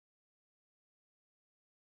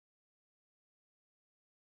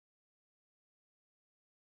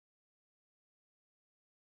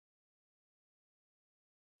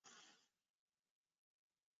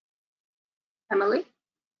Emily?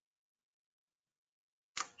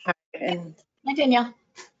 Hi, and Hi, Danielle.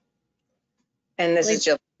 this is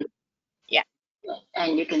Jill. Yeah,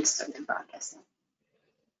 and you can start the broadcast.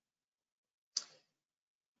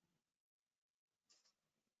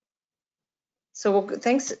 So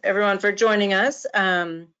thanks everyone for joining us.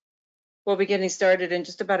 We'll be getting started in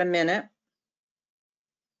just about a minute.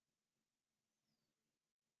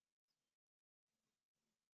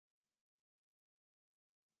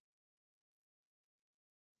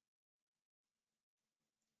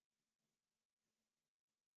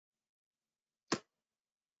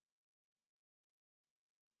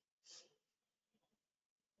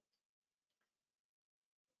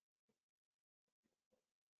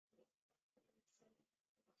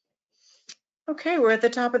 Okay, we're at the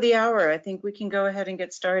top of the hour. I think we can go ahead and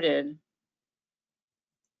get started.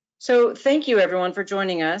 So thank you everyone for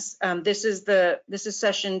joining us. This is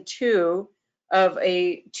session 2 of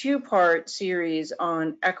a 2-part series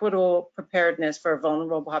on equitable preparedness for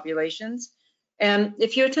vulnerable populations. And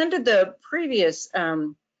if you attended the previous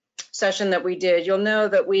session that we did, you'll know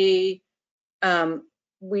that we altered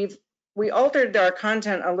our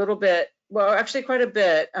content a little bit, well, actually quite a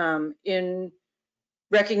bit, in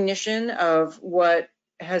recognition of what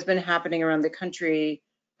has been happening around the country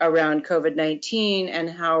around COVID-19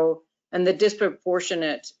 and the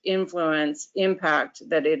disproportionate impact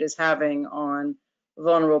that it is having on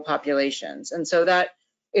vulnerable populations. And so that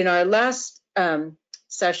in our last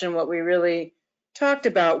session, what we really talked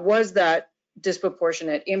about was that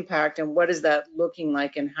disproportionate impact and what is that looking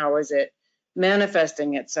like and how is it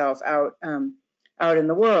manifesting itself out in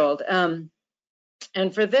the world. And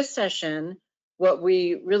for this session, what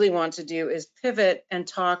we really want to do is pivot and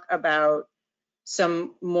talk about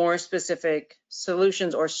some more specific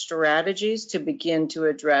solutions or strategies to begin to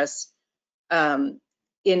address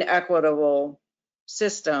inequitable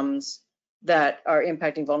systems that are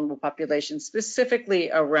impacting vulnerable populations, specifically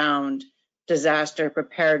around disaster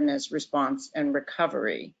preparedness, response, and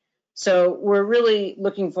recovery. So we're really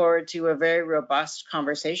looking forward to a very robust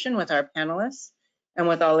conversation with our panelists and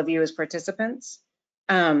with all of you as participants.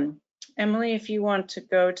 Emily, if you want to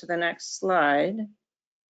go to the next slide.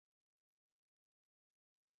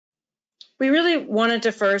 We really wanted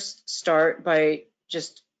to first start by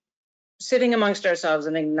just sitting amongst ourselves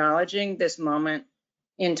and acknowledging this moment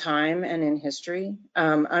in time and in history,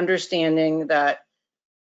 understanding that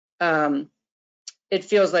it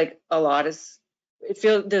feels like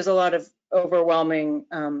there's a lot of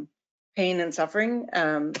overwhelming pain and suffering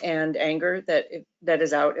and anger that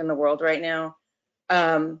is out in the world right now.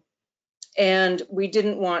 And we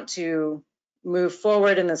didn't want to move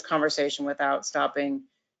forward in this conversation without stopping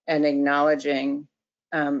and acknowledging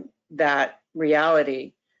that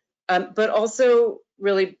reality, but also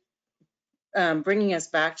really bringing us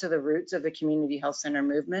back to the roots of the community health center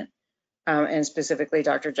movement, and specifically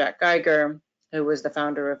Dr. Jack Geiger, who was the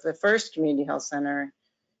founder of the first community health center,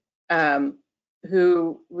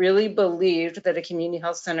 who really believed that a community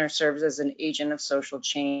health center serves as an agent of social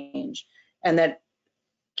change, and that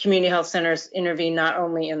community health centers intervene not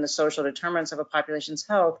only in the social determinants of a population's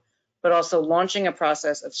health, but also launching a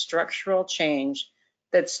process of structural change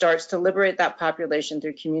that starts to liberate that population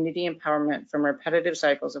through community empowerment from repetitive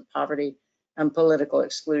cycles of poverty and political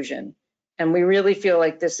exclusion. And we really feel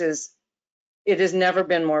like it has never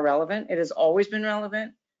been more relevant. It has always been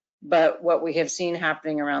relevant, but what we have seen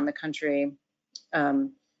happening around the country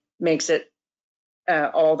makes it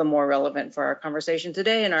all the more relevant for our conversation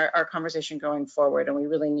today and our conversation going forward. And we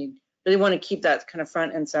really want to keep that kind of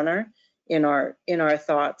front and center in our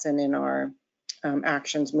thoughts and in our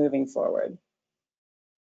actions moving forward.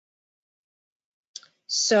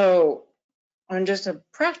 So on just a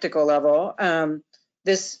practical level,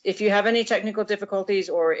 if you have any technical difficulties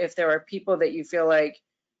or if there are people that you feel like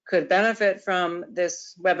could benefit from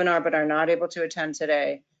this webinar but are not able to attend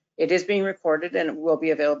today, it is being recorded and it will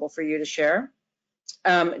be available for you to share.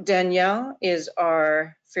 Danielle is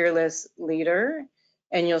our fearless leader,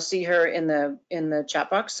 and you'll see her in the chat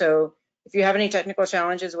box. So if you have any technical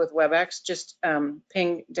challenges with WebEx, just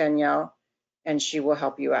ping Danielle and she will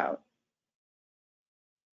help you out.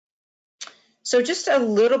 So just a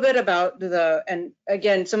little bit about and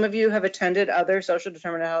again, some of you have attended other Social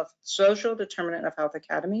Determinant of Health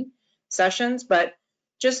Academy sessions, but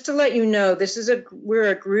just to let you know, we're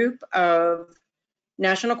a group of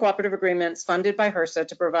national cooperative agreements funded by HRSA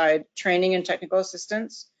to provide training and technical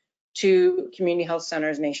assistance to community health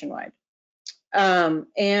centers nationwide.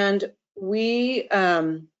 And we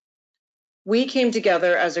came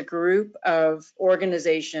together as a group of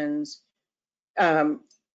organizations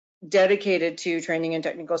dedicated to training and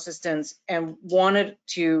technical assistance and wanted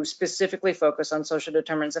to specifically focus on social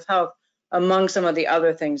determinants of health among some of the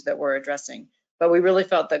other things that we're addressing. But we really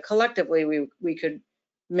felt that collectively we could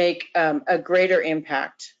make a greater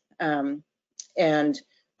impact, and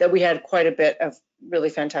that we had quite a bit of really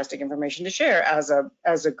fantastic information to share as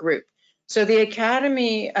a group. So the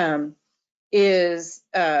Academy is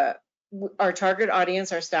our target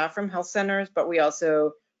audience, our staff from health centers, but we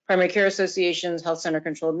also primary care associations, health center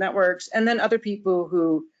controlled networks, and then other people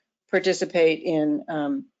who participate in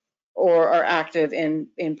or are active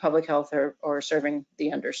in public health or serving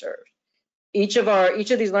the underserved. Each of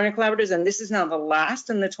these learning collaborators, and this is now the last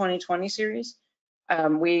in the 2020 series,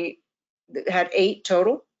 we had 8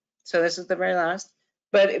 total, so this is the very last.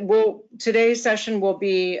 But today's session will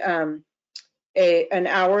be an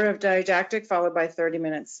hour of didactic followed by 30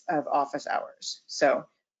 minutes of office hours. So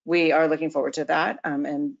we are looking forward to that,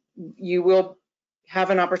 and you will have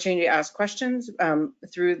an opportunity to ask questions via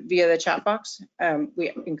the chat box.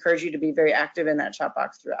 We encourage you to be very active in that chat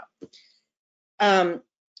box throughout.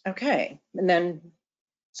 Okay, and then,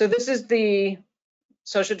 so this is the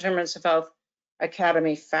Social Determinants of Health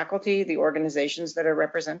Academy faculty, the organizations that are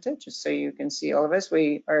represented, just so you can see all of us.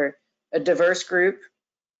 We are a diverse group,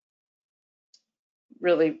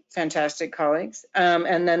 really fantastic colleagues.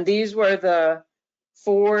 And then these were the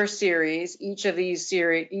 4 series. Each of these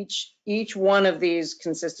series, each one of these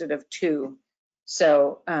consisted of 2.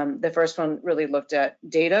 So the first one really looked at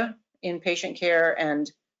data in patient care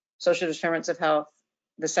and social determinants of health.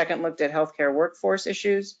 The second looked at healthcare workforce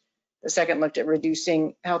issues. The second looked at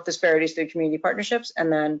reducing health disparities through community partnerships.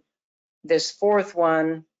 And then this 4th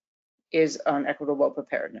one is on equitable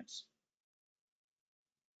preparedness.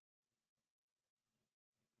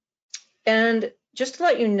 And just to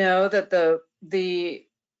let you know that the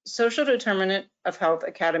Social Determinant of Health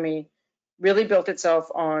Academy really built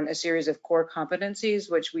itself on a series of core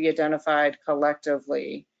competencies, which we identified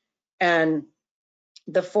collectively. And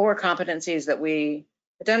the 4 competencies that we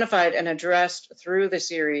identified and addressed through the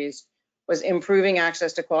series was improving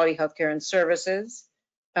access to quality healthcare and services,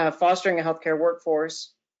 fostering a healthcare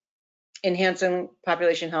workforce, enhancing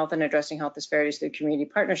population health and addressing health disparities through community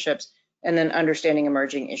partnerships, and then understanding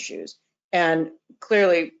emerging issues. And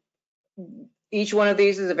clearly, each one of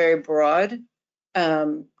these is a very broad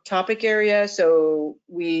topic area. So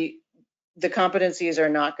the competencies are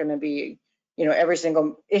not going to be, every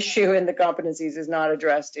single issue in the competencies is not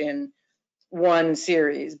addressed in one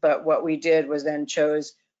series. But what we did was then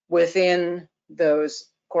chose within those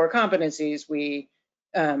core competencies, we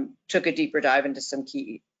took a deeper dive into some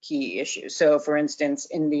key issues. So for instance,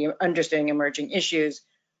 in the understanding emerging issues,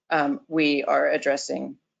 we are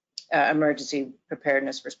addressing emergency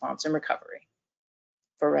preparedness, response, and recovery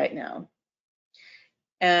for right now.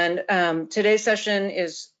 And today's session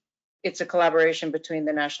it's a collaboration between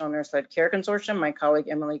the National Nurse-Led Care Consortium. My colleague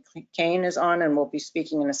Emily Kane is on and will be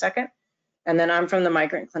speaking in a second. And then I'm from the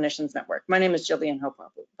Migrant Clinicians Network. My name is Jillian Hope.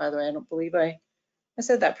 By the way, I don't believe I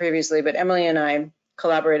said that previously, but Emily and I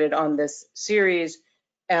collaborated on this series,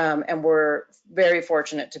 and we're very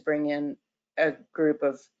fortunate to bring in a group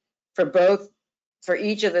of, for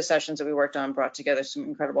each of the sessions that we worked on, brought together some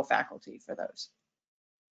incredible faculty for those.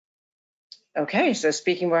 Okay, so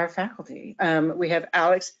speaking of our faculty, we have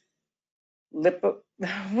Alex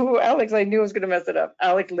Alex, I knew I was going to mess it up.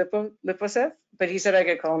 Alex Liposev, but he said I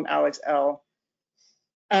could call him Alex L.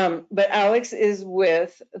 But Alex is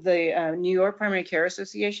with the New York Primary Care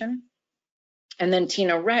Association. And then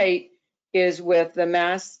Tina Wright is with the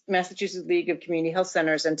Massachusetts League of Community Health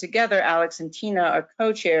Centers. And together, Alex and Tina are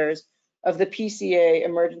co-chairs of the PCA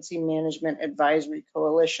Emergency Management Advisory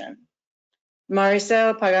Coalition.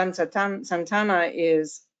 Maricel Pagan Santana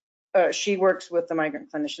is, she works with the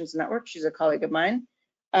Migrant Clinicians Network. She's a colleague of mine.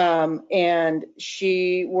 And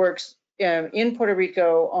she works in Puerto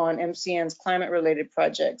Rico on MCN's climate-related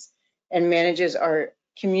projects and manages our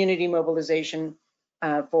community mobilization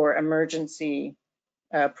for emergency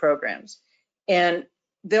programs. And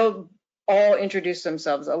they'll all introduce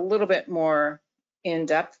themselves a little bit more in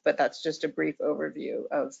depth, but that's just a brief overview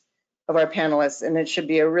of our panelists, and it should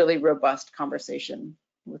be a really robust conversation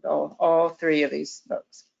with all 3 of these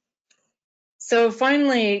folks. So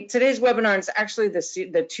finally, today's webinar is actually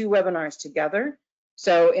the 2 webinars together.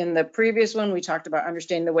 So in the previous one, we talked about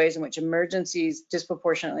understanding the ways in which emergencies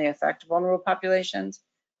disproportionately affect vulnerable populations.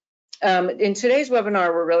 In today's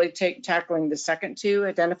webinar, we're really tackling the second 2,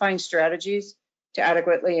 identifying strategies to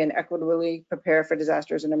adequately and equitably prepare for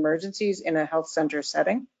disasters and emergencies in a health center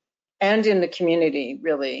setting and in the community,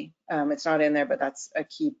 really. It's not in there, but that's a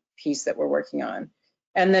key piece that we're working on.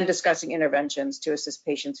 and then discussing interventions to assist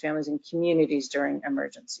patients, families, and communities during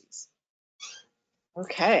emergencies.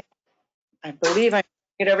 Okay, I believe I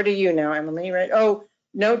get over to you now, Emily, right? Oh,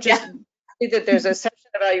 no, just that there's a session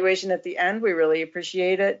evaluation at the end. We really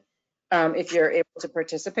appreciate it. If you're able to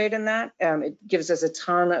participate in that, it gives us a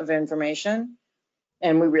ton of information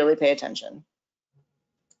and we really pay attention.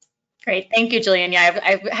 Great, thank you, Jillian. Yeah,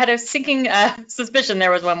 I've had a sinking suspicion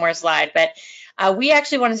there was one more slide, but we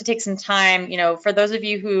actually wanted to take some time, for those of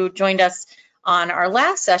you who joined us on our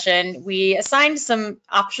last session, we assigned some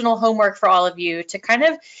optional homework for all of you to kind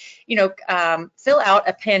of, fill out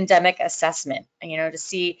a pandemic assessment, to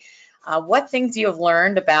see what things you have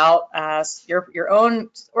learned about your own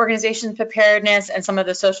organization's preparedness and some of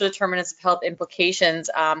the social determinants of health implications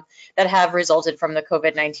that have resulted from the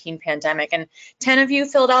COVID-19 pandemic. And 10 of you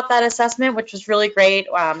filled out that assessment, which was really great.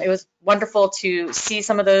 It was wonderful to see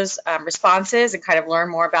some of those responses and kind of learn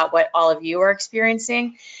more about what all of you are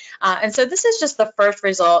experiencing. And so this is just the first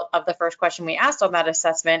result of the first question we asked on that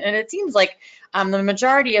assessment. And it seems like the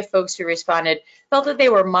majority of folks who responded felt that they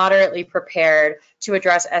were moderately prepared to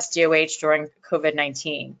address SDOH during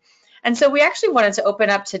COVID-19. And so we actually wanted to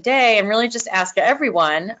open up today and really just ask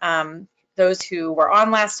everyone, those who were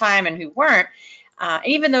on last time and who weren't,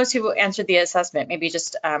 even those who answered the assessment, maybe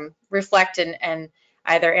just reflect and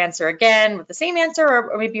either answer again with the same answer,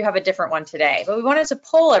 or maybe you have a different one today. But we wanted to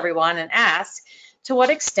poll everyone and ask, to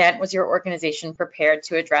what extent was your organization prepared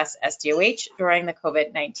to address SDOH during the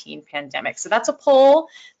COVID-19 pandemic? So that's a poll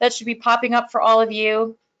that should be popping up for all of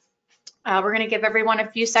you. We're going to give everyone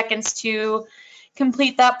a few seconds to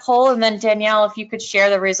complete that poll, and then Danielle, if you could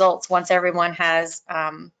share the results once everyone has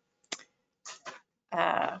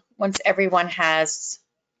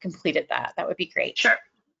completed that, that would be great. Sure,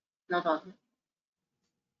 no problem.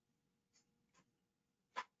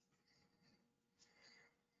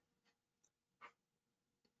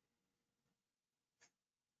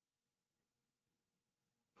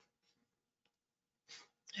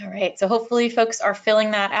 All right, so hopefully folks are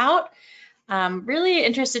filling that out. Really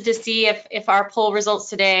interested to see if our poll results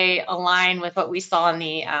today align with what we saw in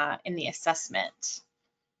the assessment.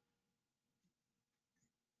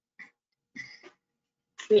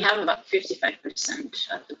 We have about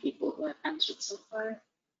 55% of the people who have answered so far.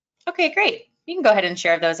 Okay, great. You can go ahead and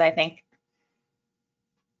share those, I think.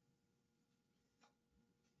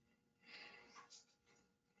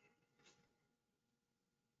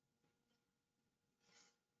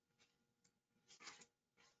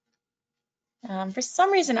 For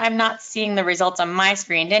some reason, I'm not seeing the results on my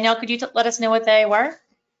screen. Danielle, could you let us know what they were?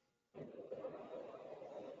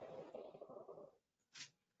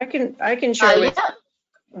 I can share with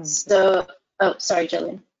you. So, oh, sorry,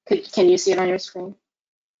 Jillian. Can you see it on your screen?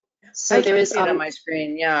 So there is it on my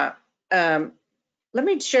screen, yeah. Let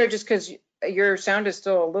me share just because your sound is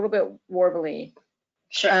still a little bit warbly.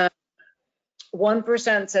 Sure.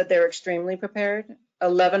 1% said they're extremely prepared.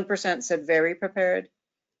 11% said very prepared.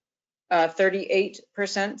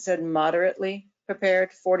 38% said moderately prepared.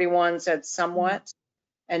 41% said somewhat,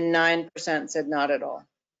 and 9% said not at all.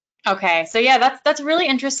 Okay, so yeah, that's really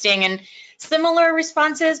interesting and similar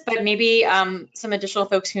responses, but maybe some additional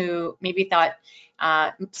folks who maybe thought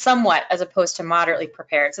somewhat as opposed to moderately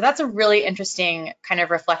prepared. So that's a really interesting kind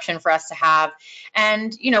of reflection for us to have.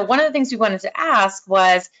 And one of the things we wanted to ask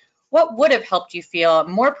was, what would have helped you feel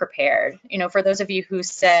more prepared? For those of you who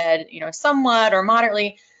said somewhat or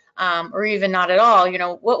moderately, or even not at all,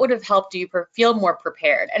 what would have helped you feel more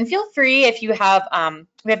prepared? And feel free if you have,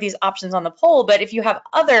 we have these options on the poll, but if you have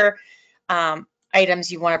other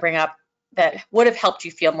items you want to bring up that would have helped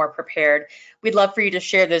you feel more prepared, we'd love for you to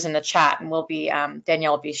share those in the chat, and we'll be,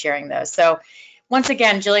 Danielle will be sharing those. So once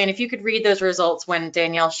again, Jillian, if you could read those results when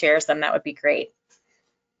Danielle shares them, that would be great.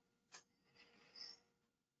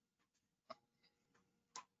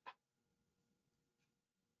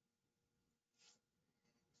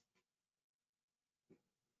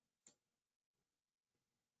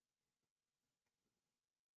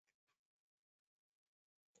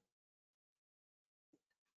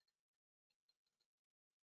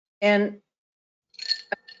 And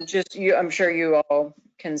I'm sure you all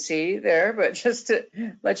can see there, but just to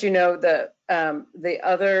let you know that the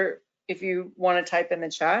other, if you want to type in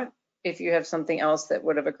the chat, if you have something else that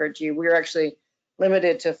would have occurred to you, we're actually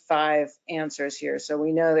limited to 5 answers here, so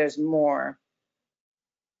we know there's more.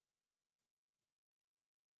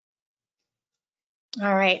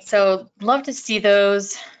 All right, so love to see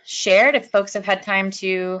those shared if folks have had time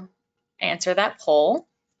to answer that poll.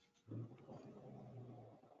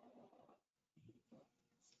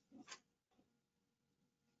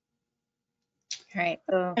 All right.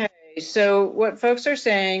 Okay, so what folks are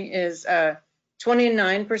saying is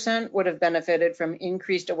 29% would have benefited from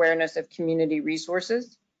increased awareness of community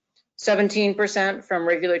resources, 17% from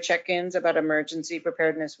regular check-ins about emergency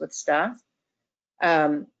preparedness with staff,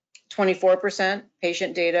 24%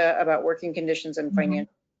 patient data about working conditions and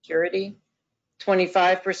financial security,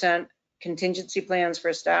 25% contingency plans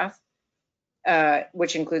for staff,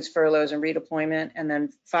 which includes furloughs and redeployment, and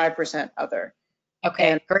then 5% other.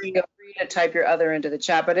 Okay, and great. Feel free to type your other into the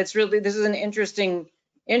chat, but it's really, this is an interesting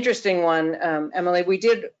one, Emily. We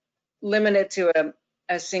did limit it to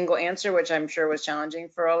a single answer, which I'm sure was challenging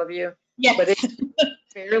for all of you. Yeah. But it's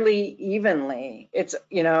fairly evenly. It's,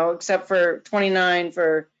 you know, except for 29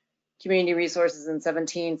 for community resources and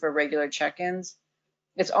 17 for regular check-ins.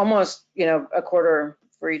 It's almost, you know, a quarter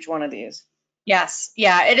for each one of these. Yes,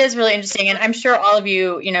 yeah, it is really interesting. And I'm sure all of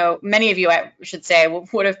you, you know, many of you, I should say,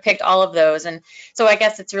 would have picked all of those. And so I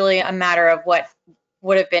guess it's really a matter of what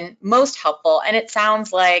would have been most helpful. And it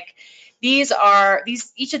sounds like each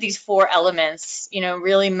of these four elements, you know,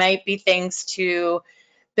 really might be things to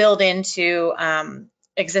build into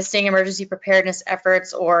existing emergency preparedness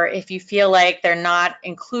efforts, or if you feel like they're not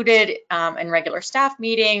included in regular staff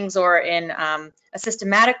meetings or in a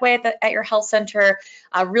systematic way at your health center,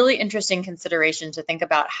 a really interesting consideration to think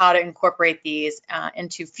about how to incorporate these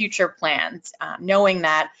into future plans, knowing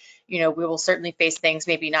that, you know, we will certainly face things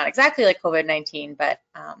maybe not exactly like COVID-19, but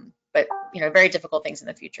you know, very difficult things in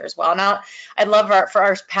the future as well. Now, I'd love for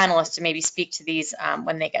our panelists to maybe speak to these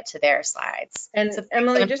when they get to their slides. And so,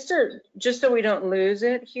 Emily, just so we don't lose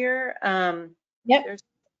it here, yep. There's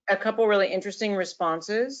a couple really interesting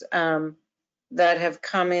responses that have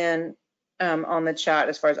come in on the chat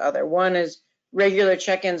as far as other. One is regular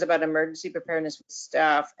check-ins about emergency preparedness with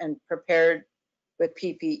staff and prepared with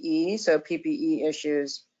PPE, so PPE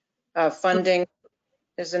issues. Funding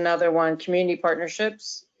is another one, community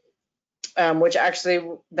partnerships, which actually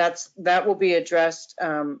that will be addressed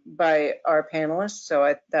by our panelists.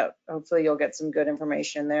 So that hopefully you'll get some good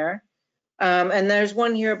information there. And there's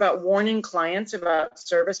one here about warning clients about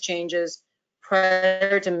service changes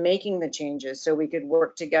prior to making the changes, so we could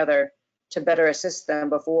work together to better assist them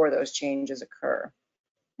before those changes occur.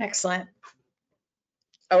 Excellent.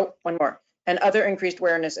 Oh, one more. And other increased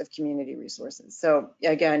awareness of community resources. So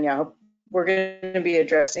again, yeah, we're going to be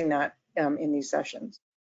addressing that in these sessions.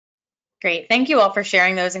 Great. Thank you all for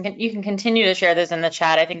sharing those, and you can continue to share those in the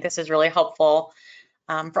chat. I think this is really helpful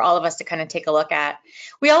for all of us to kind of take a look at.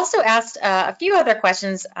 We also asked a few other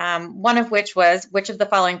questions, one of which was, which of the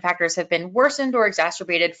following factors have been worsened or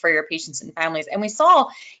exacerbated for your patients and families? And we saw,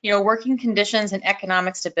 you know, working conditions and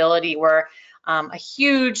economic stability were a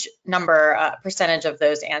huge percentage of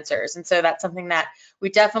those answers. And so that's something that we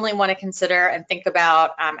definitely want to consider and think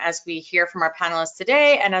about as we hear from our panelists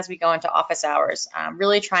today and as we go into office hours,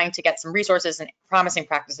 really trying to get some resources and promising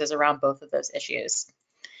practices around both of those issues.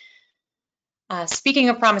 Speaking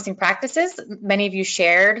of promising practices, many of you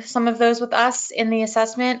shared some of those with us in the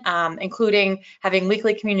assessment, including having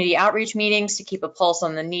weekly community outreach meetings to keep a pulse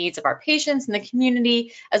on the needs of our patients in the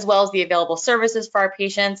community, as well as the available services for our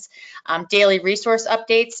patients, daily resource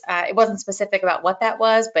updates. It wasn't specific about what that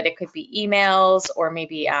was, but it could be emails or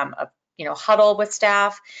maybe a huddle with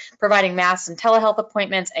staff, providing masks and telehealth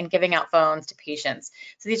appointments, and giving out phones to patients.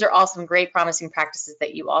 So these are all some great promising practices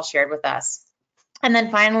that you all shared with us. And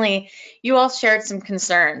then finally, you all shared some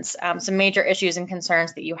concerns, some major issues and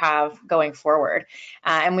concerns that you have going forward.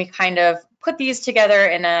 And we kind of put these together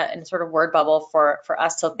in a sort of word bubble for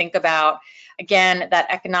us to think about, again,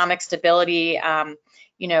 that economic stability, and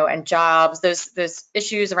jobs, those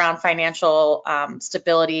issues around financial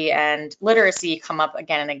stability and literacy come up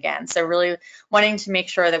again and again. So really wanting to make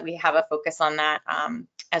sure that we have a focus on that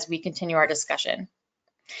as we continue our discussion.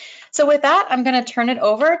 So with that, I'm going to turn it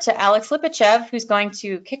over to Alex Lipichev, who's going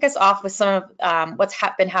to kick us off with some of what's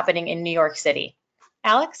been happening in New York City.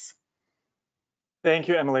 Alex? Thank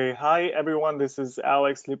you, Emily. Hi, everyone. This is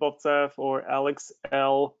Alex Lipovtsev, or Alex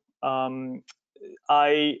L.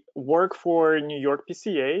 I work for New York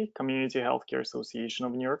PCA, Community Healthcare Association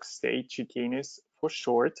of New York State, CHITANIS for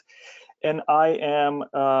short. And I am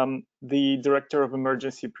the Director of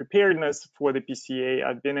Emergency Preparedness for the PCA.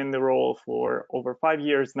 I've been in the role for over 5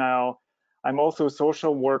 years now. I'm also a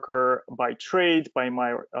social worker by trade, by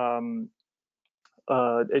my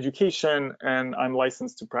education, and I'm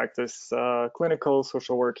licensed to practice clinical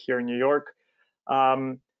social work here in New York.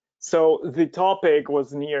 So the topic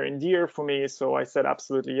was near and dear for me, so I said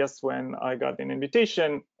absolutely yes when I got an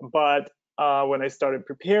invitation. But when I started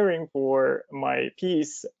preparing for my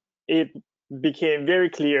piece, it became very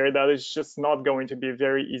clear that it's just not going to be a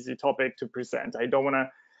very easy topic to present. I don't want to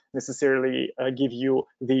necessarily give you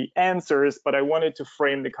the answers, but I wanted to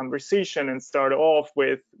frame the conversation and start off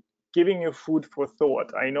with giving you food for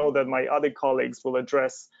thought. I know that my other colleagues will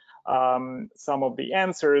address some of the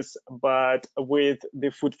answers, but with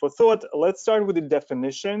the food for thought, let's start with the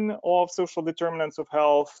definition of social determinants of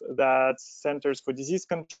health that Centers for Disease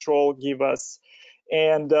Control give us.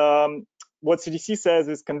 And what CDC says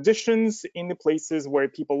is conditions in the places where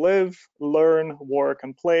people live, learn, work,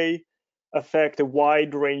 and play affect a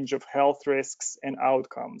wide range of health risks and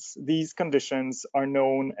outcomes. These conditions are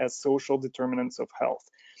known as social determinants of health.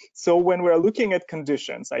 So when we're looking at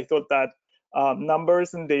conditions, I thought that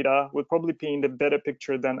numbers and data would probably paint a better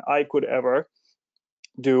picture than I could ever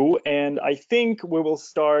do. And I think we will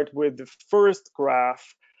start with the first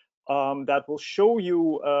graph that will show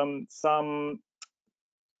you some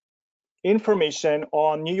information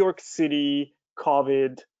on New York City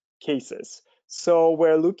COVID cases. So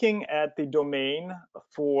we're looking at the domain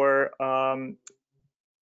for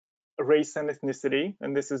race and ethnicity,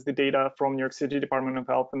 and this is the data from New York City Department of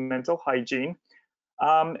Health and Mental Hygiene.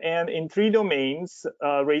 And in 3 domains,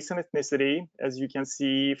 race and ethnicity, as you can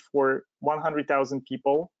see, for 100,000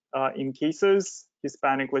 people in cases,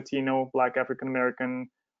 Hispanic, Latino, Black, African American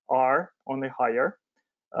are on the higher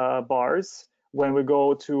bars. When we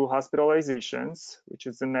go to hospitalizations, which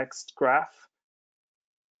is the next graph,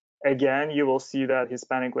 again, you will see that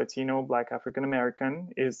Hispanic, Latino, Black, African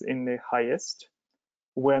American is in the highest.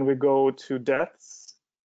 When we go to deaths,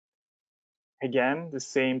 again, the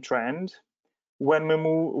same trend. When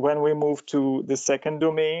we move to the second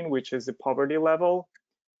domain, which is the poverty level,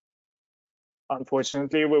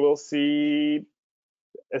 unfortunately, we will see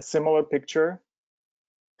a similar picture.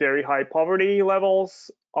 Very high poverty levels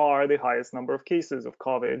are the highest number of cases of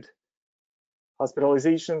COVID.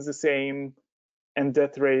 Hospitalizations the same, and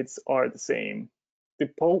death rates are the same.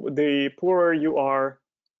 The poorer you are,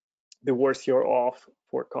 the worse you're off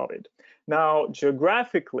for COVID. Now,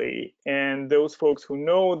 geographically, and those folks who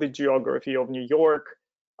know the geography of New York,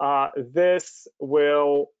 this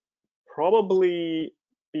will probably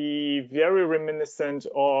be very reminiscent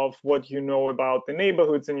of what you know about the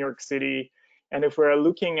neighborhoods in New York City. And if we're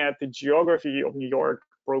looking at the geography of New York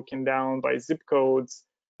broken down by zip codes,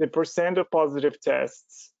 the percent of positive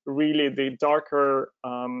tests, really the darker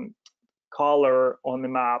color on the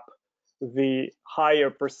map, the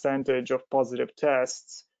higher percentage of positive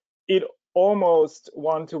tests, it almost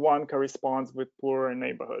one-to-one corresponds with poorer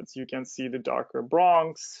neighborhoods. You can see the darker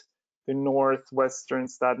Bronx, the northwestern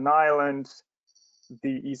Staten Island,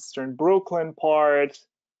 the eastern Brooklyn part.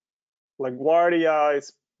 LaGuardia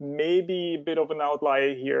is maybe a bit of an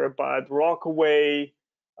outlier here, but Rockaway,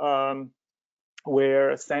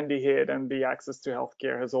 where Sandy hit and the access to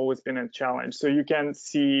healthcare has always been a challenge. So you can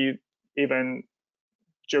see even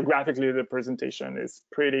geographically the presentation is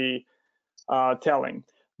pretty telling.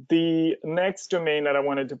 The next domain that I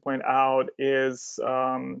wanted to point out is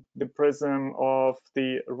the prism of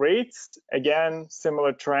the rates. Again,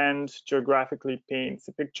 similar trend, geographically paints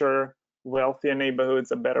a picture. Wealthier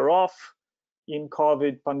neighborhoods are better off in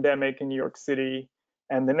COVID pandemic in New York City.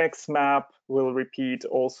 And the next map will repeat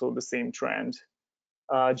also the same trend.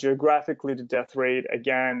 Geographically, the death rate,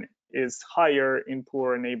 again, is higher in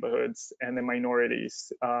poorer neighborhoods and the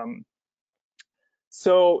minorities.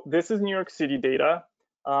 So this is New York City data.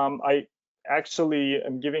 I actually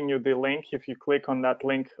am giving you the link. If you click on that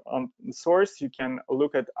link on the source, you can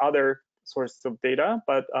look at other sources of data,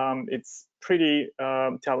 but it's pretty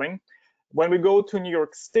telling. When we go to New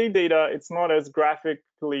York State data, it's not as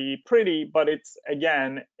graphically pretty, but it's,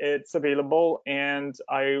 again, it's available. And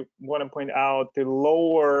I want to point out the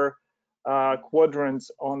lower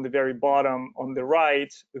quadrants on the very bottom on the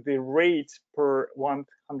right, the rate per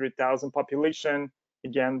 100,000 population.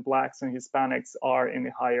 Again, Blacks and Hispanics are in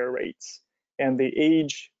the higher rates, and the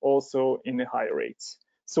age also in the higher rates.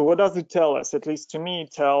 So what does it tell us? At least to me,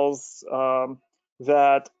 it tells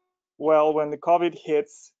that, well, when the COVID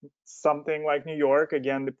hits something like New York,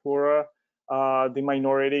 again, the poorer, the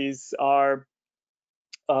minorities are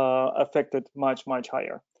affected much, much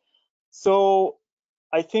higher. So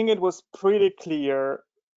I think it was pretty clear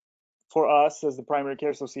for us as the Primary Care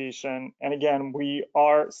Association, and again, we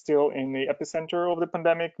are still in the epicenter of the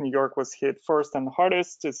pandemic. New York was hit first and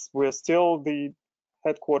hardest. We're still the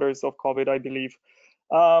headquarters of COVID, I believe,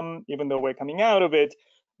 even though we're coming out of it.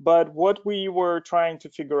 But what we were trying to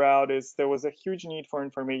figure out is there was a huge need for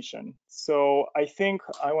information. So I think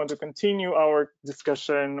I want to continue our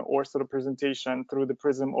discussion or sort of presentation through the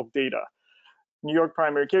prism of data. New York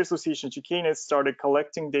Primary Care Association, GKNIS, started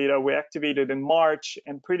collecting data. We activated in March,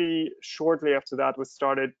 and pretty shortly after that, we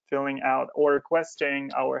started filling out or requesting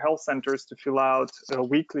our health centers to fill out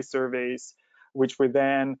weekly surveys, which we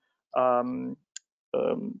then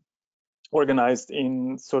organized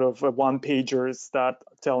in sort of one-pagers that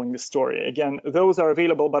telling the story. Again, those are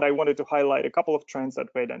available, but I wanted to highlight a couple of trends that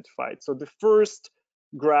we identified. So the first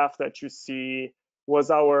graph that you see was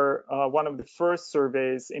our one of the first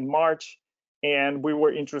surveys in March, and we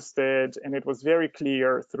were interested, and it was very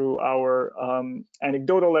clear through our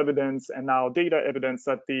anecdotal evidence and now data evidence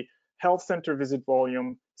that the health center visit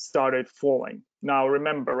volume started falling. Now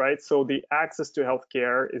remember, right, so the access to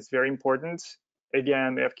healthcare is very important.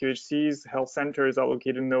 Again, the FQHCs, health centers are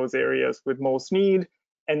located in those areas with most need,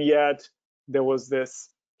 and yet there was this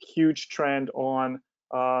huge trend on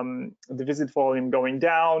the visit volume going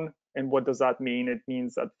down. And what does that mean? It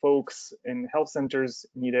means that folks in health centers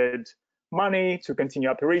needed money to continue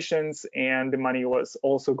operations, and the money was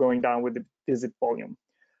also going down with the visit volume.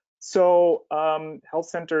 So health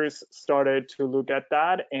centers started to look at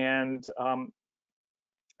that, and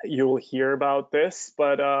you'll hear about this,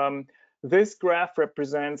 but this graph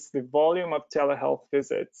represents the volume of telehealth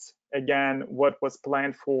visits. Again, what was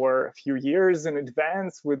planned for a few years in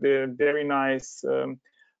advance with a very nice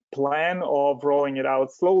plan of rolling it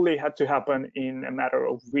out slowly had to happen in a matter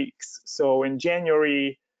of weeks. So in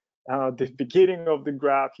January, the beginning of the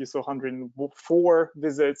graph, you saw 104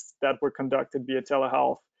 visits that were conducted via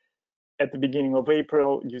telehealth. At the beginning of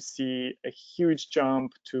April, you see a huge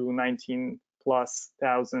jump to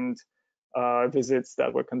 19,000+ visits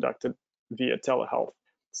that were conducted via telehealth.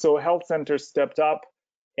 So health centers stepped up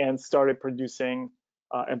and started producing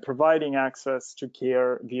and providing access to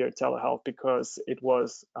care via telehealth because it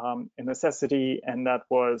was a necessity, and that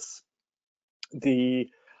was the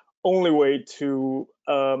only way to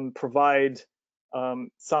provide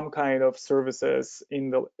some kind of services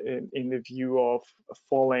in the view of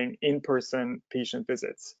falling in-person patient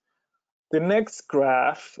visits. The next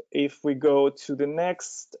graph, if we go to the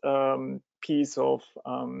next piece of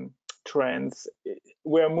trends,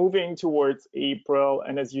 we're moving towards April,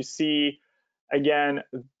 and as you see, again,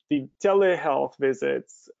 the telehealth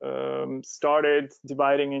visits started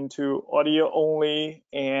dividing into audio only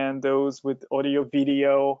and those with audio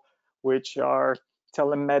video, which are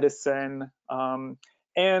telemedicine,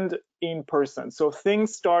 and in person. So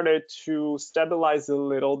things started to stabilize a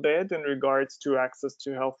little bit in regards to access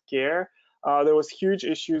to healthcare. There was huge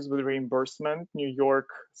issues with reimbursement. New York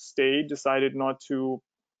State decided not to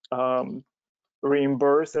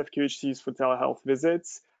reimburse FQHCs for telehealth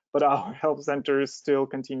visits, but our health centers still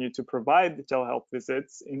continue to provide the telehealth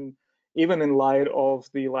visits, even in light of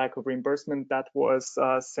the lack of reimbursement that was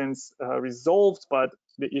since resolved, but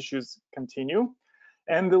the issues continue.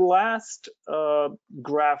 And the last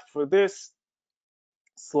graph for this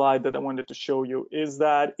slide that I wanted to show you is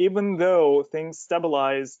that even though things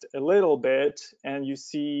stabilized a little bit, and you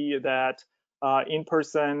see that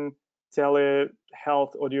in-person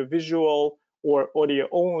telehealth audiovisual or audio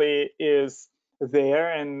only is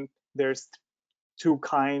there, and there's two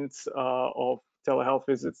kinds of telehealth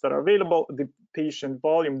visits that are available, the patient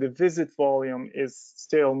volume, the visit volume is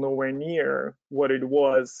still nowhere near what it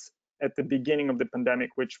was at the beginning of the pandemic,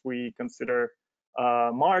 which we consider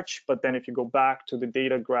March. But then if you go back to the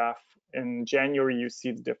data graph in January, you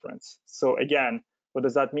see the difference. So again, what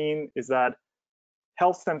does that mean is that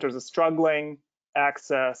health centers are struggling,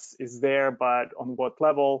 access is there, but on what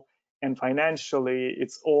level? And financially,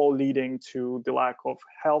 it's all leading to the lack of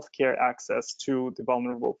healthcare access to the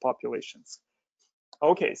vulnerable populations.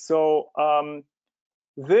 Okay, so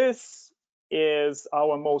this is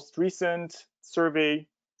our most recent survey,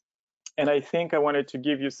 and I think I wanted to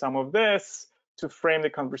give you some of this to frame the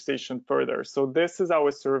conversation further. So this is our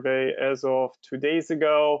survey as of 2 days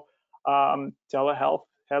ago. Telehealth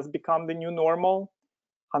has become the new normal.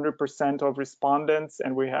 100% of respondents,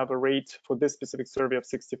 and we have a rate for this specific survey of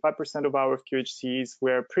 65% of our FQHCs.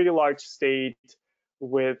 We're a pretty large state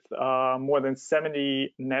with more than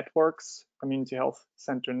 70 networks, community health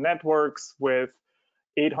center networks, with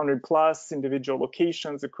 800+ individual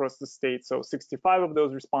locations across the state. So 65 of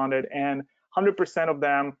those responded, and 100% of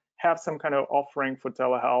them have some kind of offering for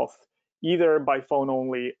telehealth, either by phone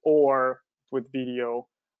only or with video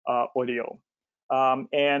audio.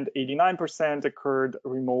 And 89% occurred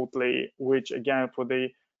remotely, which again, for the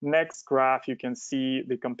next graph, you can see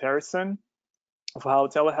the comparison of how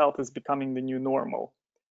telehealth is becoming the new normal.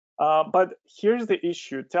 But here's the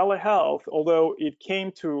issue. Telehealth, although it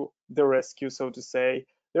came to the rescue, so to say,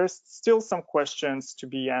 there's still some questions to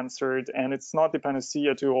be answered, and it's not the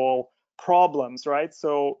panacea to all problems, right?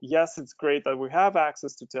 So yes, it's great that we have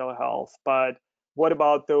access to telehealth, but what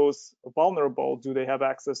about those vulnerable? Do they have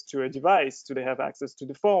access to a device? Do they have access to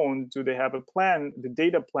the phone? Do they have a plan, the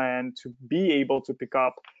data plan to be able to pick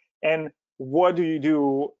up? And what do you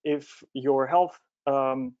do if your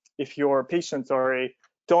if your patients,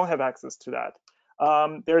 don't have access to that?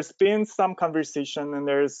 There's been some conversation, and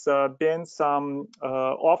there's been some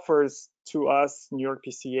offers to us, New York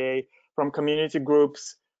PCA, from community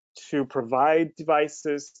groups to provide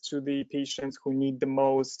devices to the patients who need the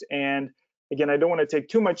most. And again, I don't want to take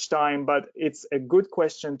too much time, but it's a good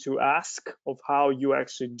question to ask of how you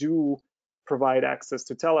actually do provide access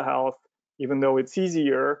to telehealth, even though it's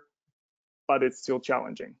easier, but it's still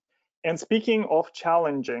challenging. And speaking of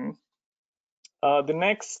challenging, the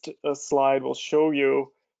next slide will show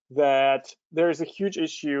you that there's a huge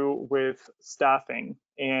issue with staffing,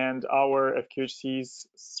 and our FQHCs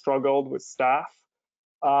struggled with staff.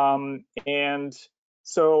 And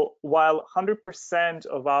so while 100%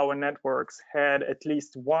 of our networks had at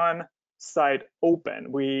least one site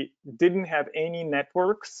open, we didn't have any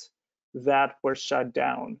networks that were shut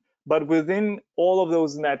down. But within all of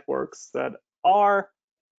those networks that are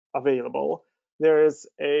available, there is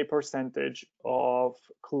a percentage of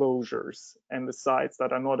closures and the sites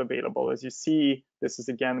that are not available. As you see, this is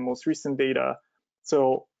again the most recent data.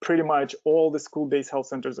 So pretty much all the school-based health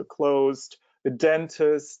centers are closed. The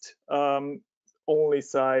dentist only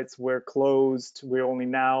sites were closed. We're only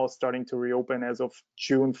now starting to reopen. As of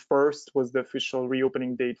June 1st was the official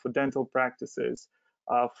reopening date for dental practices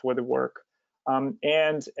for the work.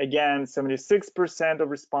 And again, 76% of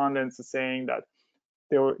respondents are saying that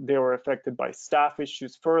they were affected by staff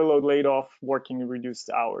issues, furloughed, laid off, working reduced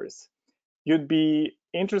hours. You'd be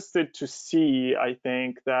interested to see, I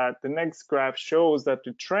think, that the next graph shows that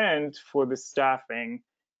the trend for the staffing,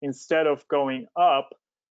 instead of going up,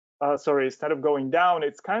 instead of going down,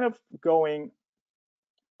 it's kind of going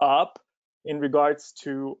up in regards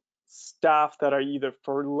to staff that are either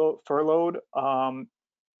furloughed,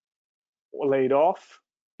 laid off,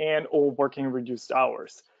 and or working reduced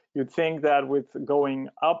hours. You'd think that with going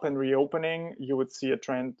up and reopening, you would see a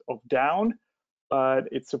trend of down, but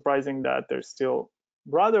it's surprising that there's still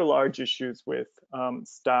rather large issues with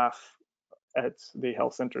staff at the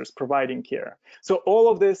health centers providing care. So all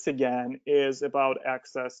of this, again, is about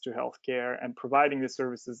access to healthcare and providing the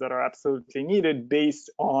services that are absolutely needed based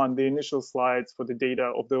on the initial slides for the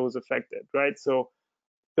data of those affected, right? So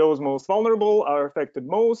those most vulnerable are affected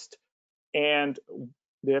most, and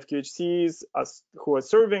the FQHCs who are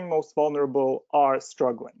serving most vulnerable are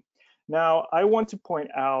struggling. Now, I want to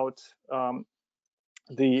point out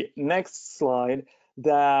the next slide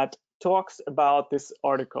that talks about this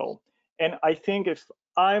article. And I think if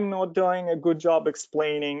I'm not doing a good job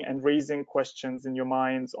explaining and raising questions in your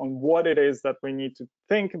minds on what it is that we need to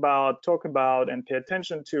think about, talk about, and pay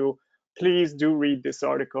attention to, please do read this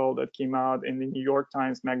article that came out in the New York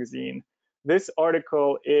Times Magazine. This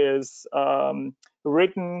article is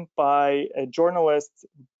written by a journalist,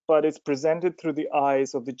 but it's presented through the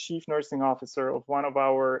eyes of the chief nursing officer of one of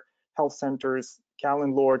our health centers,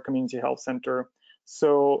 Callan Lord Community Health Center.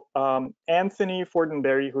 So Anthony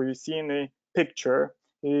Fortenberry, who you see in the picture,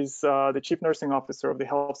 is the chief nursing officer of the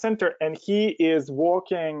health center, and he is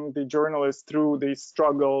walking the journalist through the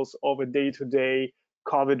struggles of a day-to-day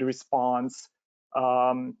COVID response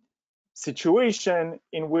situation,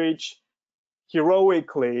 in which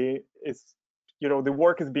heroically the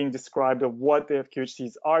work is being described of what the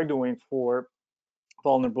FQHCs are doing for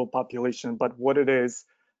vulnerable population, but what it is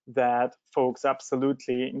that folks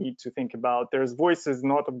absolutely need to think about. There's voices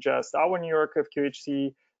not of just our New York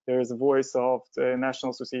FQHC, there's a voice of the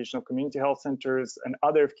National Association of Community Health Centers and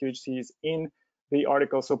other FQHCs in the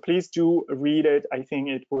article. So please do read it. I think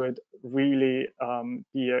it would really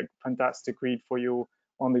be a fantastic read for you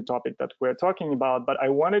on the topic that we're talking about. But I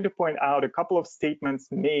wanted to point out a couple of statements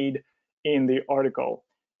made in the article.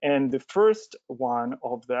 And the first one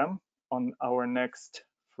of them on our next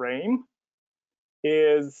frame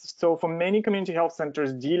is, so for many community health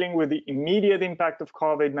centers, dealing with the immediate impact of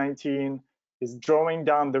COVID-19 is drawing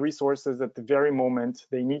down the resources at the very moment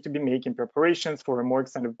they need to be making preparations for a more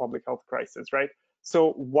extended public health crisis, right?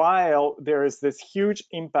 So while there is this huge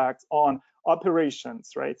impact on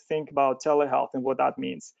operations, right? Think about telehealth and what that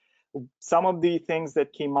means. Some of the things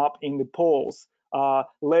that came up in the polls,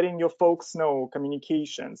 letting your folks know,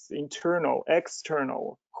 communications, internal,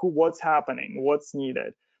 external, what's happening, what's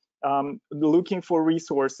needed, looking for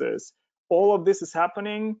resources. All of this is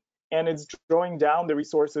happening, and it's drawing down the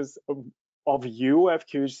resources of you,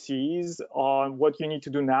 FQHCs, on what you need to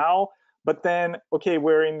do now, But then, okay,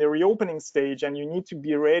 we're in the reopening stage and you need to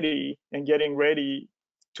be ready and getting ready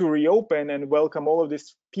to reopen and welcome all of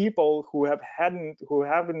these people who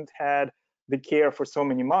haven't had the care for so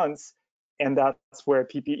many months. And that's where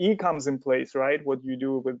PPE comes in place, right? What you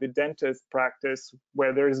do with the dentist practice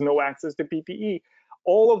where there is no access to PPE.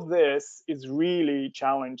 All of this is really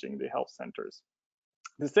challenging the health centers.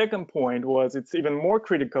 The second point was it's even more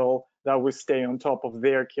critical that we stay on top of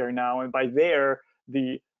their care now. And by there,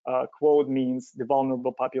 the quote means the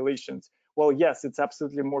vulnerable populations. Well, yes, it's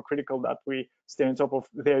absolutely more critical that we stay on top of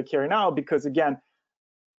their care now because, again,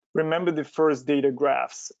 remember the first data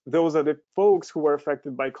graphs. Those are the folks who were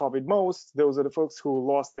affected by COVID most. Those are the folks who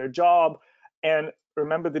lost their job. And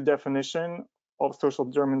remember the definition of social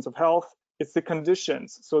determinants of health. It's the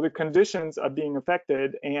conditions. So the conditions are being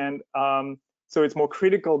affected. And so it's more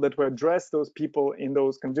critical that we address those people in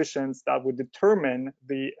those conditions that would determine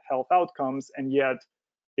the health outcomes. And yet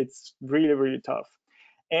it's really, really tough.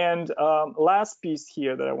 And last piece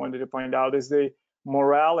here that I wanted to point out is the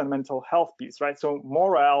morale and mental health piece, right? So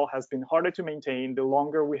morale has been harder to maintain the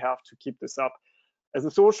longer we have to keep this up. As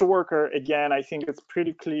a social worker, again, I think it's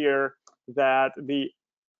pretty clear that the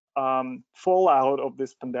fallout of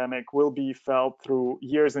this pandemic will be felt through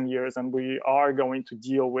years and years, and we are going to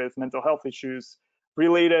deal with mental health issues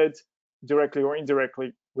related directly or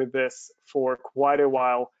indirectly with this for quite a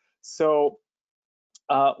while. So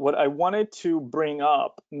what I wanted to bring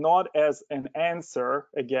up, not as an answer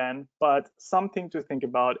again, but something to think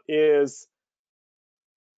about is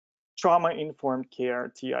trauma-informed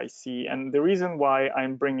care, TIC. And the reason why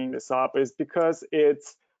I'm bringing this up is because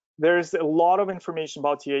there's a lot of information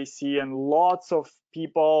about TIC and lots of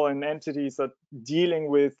people and entities that dealing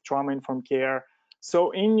with trauma-informed care.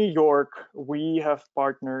 So in New York, we have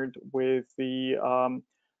partnered with the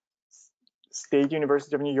State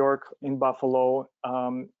University of New York in Buffalo,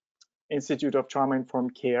 Institute of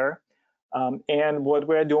Trauma-Informed Care. And what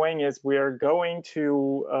we're doing is we're going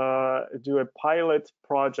to do a pilot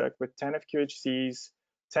project with 10 FQHCs,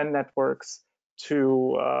 10 networks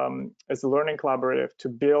as a learning collaborative to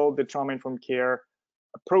build the trauma-informed care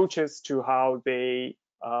approaches to how they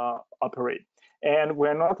operate. And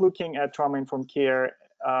we're not looking at trauma-informed care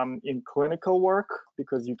in clinical work,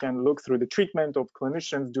 because you can look through the treatment of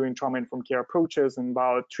clinicians doing trauma-informed care approaches and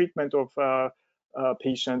about treatment of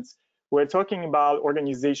patients. We're talking about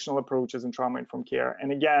organizational approaches in trauma-informed care.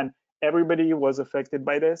 And again, everybody was affected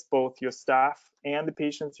by this, both your staff and the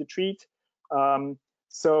patients you treat.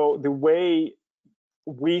 So the way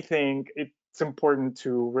we think it's important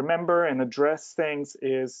to remember and address things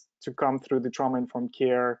is to come through the trauma-informed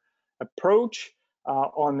care approach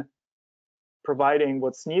on providing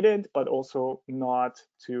what's needed, but also not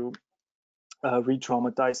to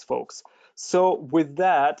re-traumatize folks. So with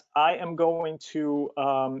that, I am going to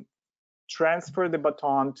transfer the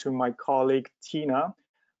baton to my colleague, Tina,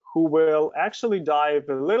 who will actually dive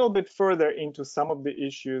a little bit further into some of the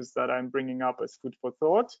issues that I'm bringing up as food for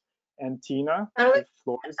thought. And Tina, the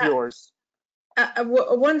floor is yours.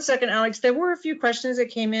 1 second, Alex. There were a few questions that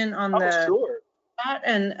came in on the chat,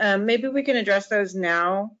 and maybe we can address those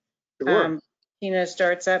now. Sure. Tina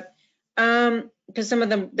starts up, because some of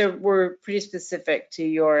them were pretty specific to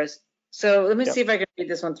yours. So let me see if I can read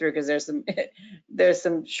this one through, because there's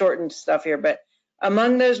some shortened stuff here. But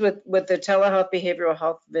among those with the telehealth behavioral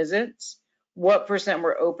health visits, what %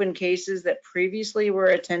 were open cases that previously were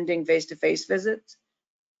attending face-to-face visits?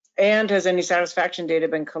 And has any satisfaction data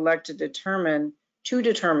been collected to determine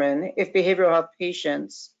if behavioral health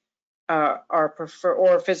patients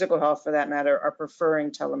or physical health for that matter, are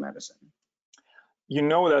preferring telemedicine? You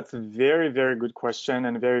know, that's a very, very good question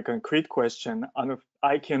and a very concrete question.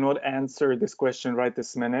 I cannot answer this question right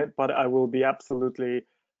this minute, but I will be absolutely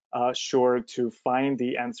sure to find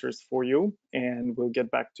the answers for you, and we'll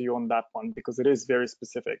get back to you on that one because it is very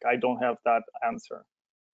specific. I don't have that answer.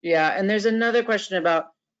 Yeah, and there's another question about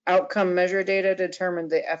outcome measure data determine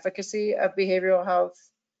the efficacy of behavioral health,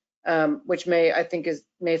 which I think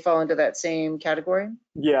may fall into that same category.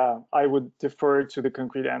 Yeah, I would defer to the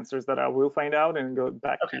concrete answers that I will find out and go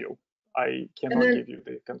back to you. I cannot give you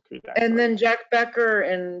the concrete answer. And then Jack Becker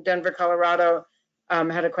in Denver, Colorado,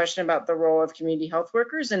 had a question about the role of community health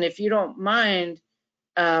workers. And if you don't mind,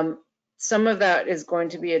 some of that is going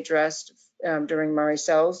to be addressed during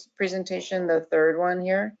Maricel's presentation, the third one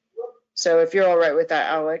here. So if you're all right with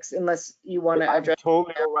that, Alex, unless you want to address. I'm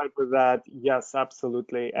totally all right with that. Yes,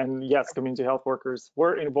 absolutely. And yes, community health workers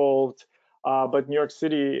were involved, but New York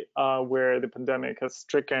City, where the pandemic has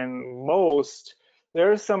stricken most,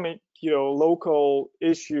 there are some local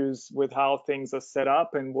issues with how things are set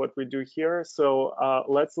up and what we do here. So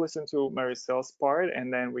let's listen to Maricel's part,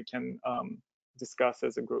 and then we can discuss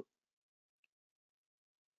as a group.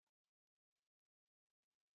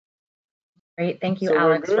 Great, thank you, So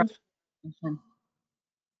Alex. we're good?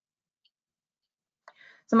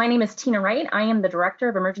 So my name is Tina Wright. I am the Director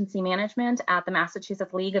of Emergency Management at the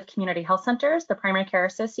Massachusetts League of Community Health Centers, the primary care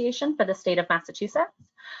association for the state of Massachusetts.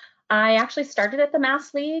 I actually started at the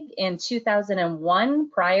Mass League in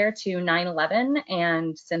 2001 prior to 9/11,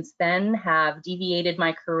 and since then have deviated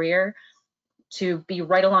my career to be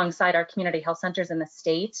right alongside our community health centers in the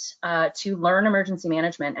state to learn emergency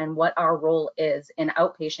management and what our role is in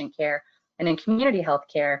outpatient care and in community health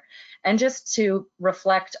care, and just to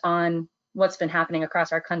reflect on what's been happening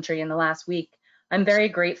across our country in the last week. I'm very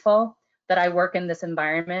grateful that I work in this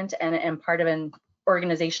environment and am part of an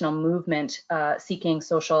organizational movement seeking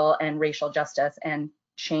social and racial justice and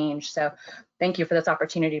change. So thank you for this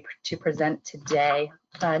opportunity to present today.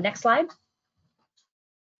 Next slide.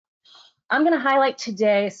 I'm going to highlight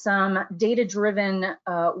today some data-driven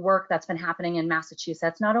work that's been happening in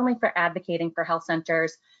Massachusetts, not only for advocating for health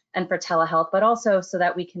centers and for telehealth, but also so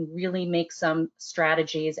that we can really make some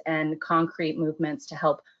strategies and concrete movements to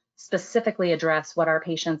help specifically address what our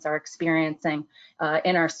patients are experiencing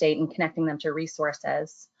in our state and connecting them to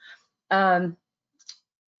resources. One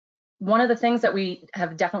of the things that we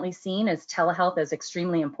have definitely seen is telehealth is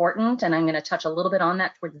extremely important, and I'm going to touch a little bit on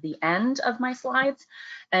that towards the end of my slides.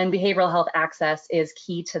 And behavioral health access is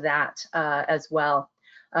key to that as well.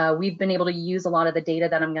 We've been able to use a lot of the data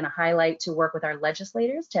that I'm going to highlight to work with our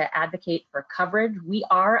legislators to advocate for coverage. We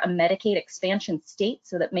are a Medicaid expansion state,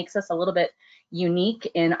 so that makes us a little bit unique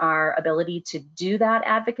in our ability to do that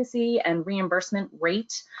advocacy and reimbursement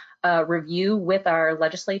rate review with our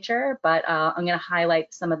legislature, but I'm going to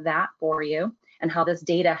highlight some of that for you and how this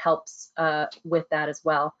data helps with that as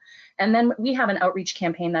well. And then we have an outreach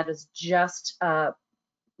campaign that is just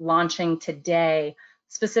launching today,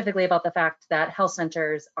 specifically about the fact that health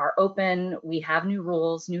centers are open. We have new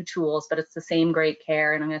rules, new tools, but it's the same great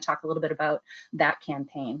care, and I'm going to talk a little bit about that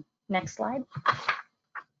campaign. Next slide.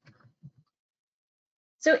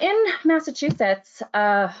 So in Massachusetts,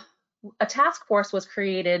 a task force was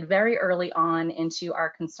created very early on into our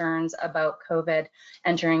concerns about COVID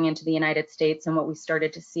entering into the United States and what we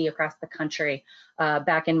started to see across the country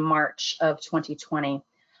back in March of 2020.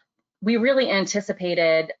 We really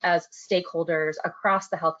anticipated as stakeholders across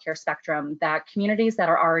the healthcare spectrum that communities that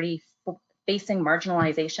are already facing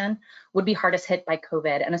marginalization would be hardest hit by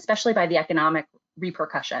COVID, and especially by the economic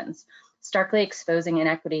repercussions, starkly exposing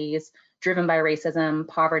inequities driven by racism,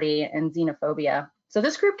 poverty, and xenophobia. So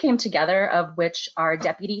this group came together, of which our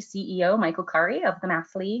Deputy CEO, Michael Curry of the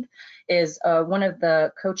Mass League, is one of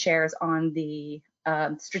the co-chairs on the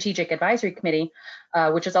Strategic Advisory Committee,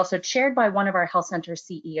 which is also chaired by one of our health center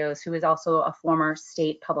CEOs, who is also a former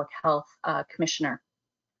state public health commissioner.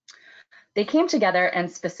 They came together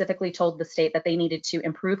and specifically told the state that they needed to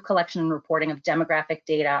improve collection and reporting of demographic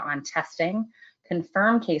data on testing,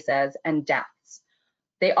 confirmed cases, and deaths.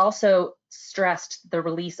 They also stressed the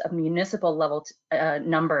release of municipal level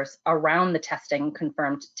numbers around the testing,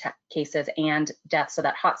 confirmed cases, and deaths so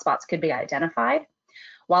that hotspots could be identified,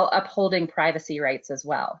 while upholding privacy rights as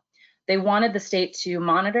well. They wanted the state to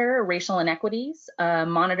monitor racial inequities,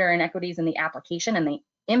 monitor inequities in the application and the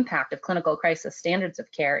impact of clinical crisis standards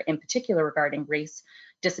of care, in particular regarding race,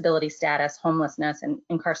 disability status, homelessness, and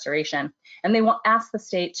incarceration. And they asked the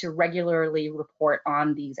state to regularly report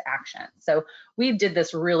on these actions. So we did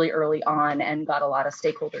this really early on and got a lot of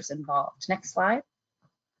stakeholders involved. Next slide.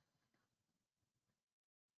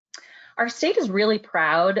 Our state is really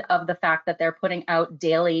proud of the fact that they're putting out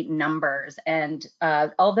daily numbers. And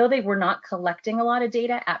although they were not collecting a lot of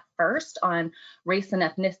data at first on race and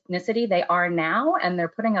ethnicity, they are now, and they're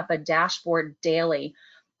putting up a dashboard daily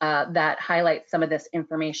that highlights some of this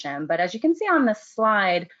information. But as you can see on this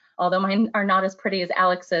slide, although mine are not as pretty as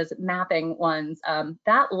Alex's mapping ones,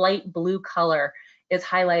 that light blue color is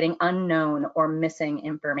highlighting unknown or missing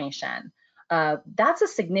information. That's a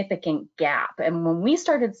significant gap. And when we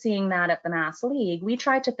started seeing that at the Mass League, we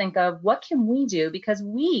tried to think of what can we do, because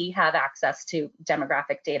we have access to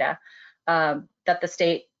demographic data that the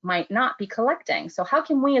state might not be collecting. So how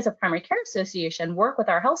can we as a primary care association work with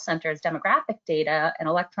our health centers' demographic data and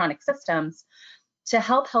electronic systems to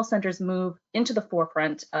help health centers move into the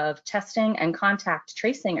forefront of testing and contact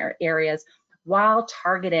tracing areas while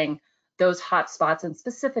targeting those hot spots, and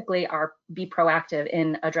specifically be proactive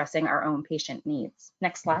in addressing our own patient needs.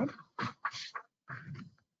 Next slide.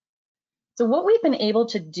 So what we've been able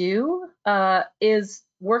to do is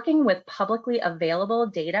working with publicly available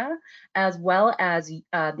data as well as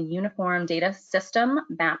the Uniform Data System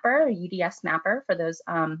Mapper, UDS Mapper, for those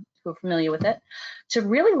who are familiar with it, to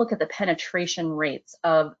really look at the penetration rates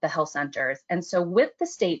of the health centers. And so with the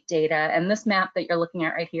state data, and this map that you're looking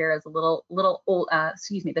at right here is a little old,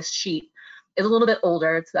 this sheet is a little bit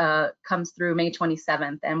older. It comes through May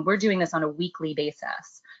 27th, and we're doing this on a weekly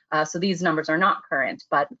basis. So these numbers are not current,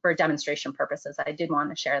 but for demonstration purposes, I did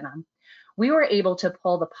want to share them. We were able to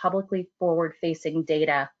pull the publicly forward-facing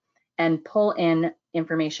data and pull in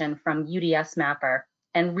information from UDS Mapper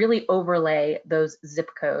and really overlay those zip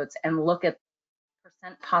codes and look at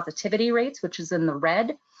percent positivity rates, which is in the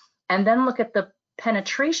red, and then look at the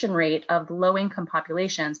penetration rate of low-income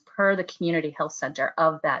populations per the community health center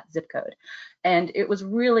of that zip code. And it was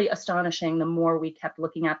really astonishing the more we kept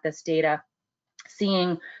looking at this data,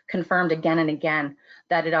 seeing confirmed again and again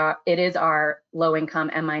that it is our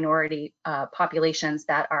low-income and minority populations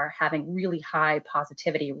that are having really high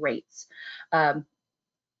positivity rates.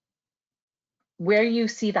 Where you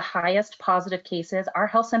see the highest positive cases, our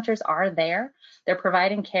health centers are there. They're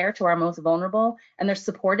providing care to our most vulnerable, and they're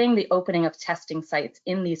supporting the opening of testing sites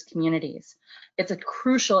in these communities. It's a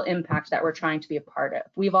crucial impact that we're trying to be a part of.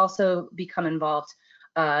 We've also become involved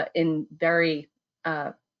in very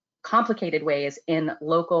complicated ways in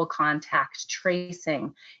local contact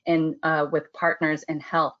tracing and with partners in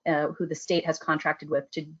health who the state has contracted with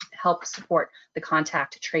to help support the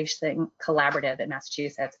contact tracing collaborative in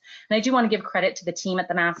Massachusetts. And I do want to give credit to the team at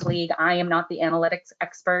the Mass League. I am not the analytics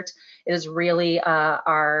expert. It is really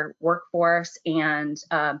our workforce and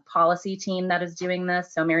policy team that is doing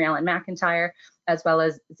this. So Mary Ellen McIntyre, as well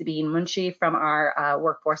as Zabeen Munshi from our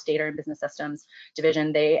Workforce Data and Business Systems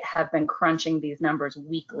Division. They have been crunching these numbers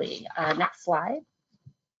weekly. Next slide.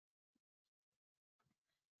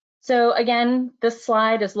 So again, this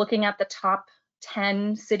slide is looking at the top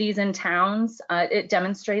 10 cities and towns. It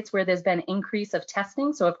demonstrates where there's been increase of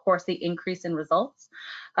testing. So of course, the increase in results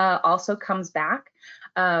also comes back.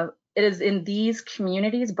 It is in these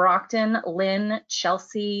communities, Brockton, Lynn,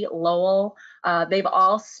 Chelsea, Lowell, they've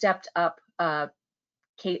all stepped up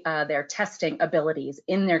their testing abilities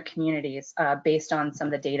in their communities based on some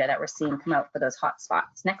of the data that we're seeing come out for those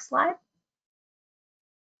hotspots. Next slide.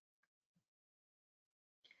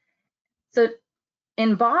 So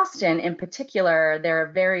in Boston in particular, there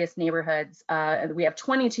are various neighborhoods. We have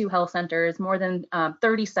 22 health centers, more than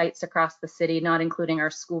 30 sites across the city, not including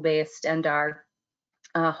our school-based and our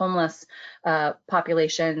homeless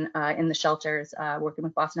population in the shelters, working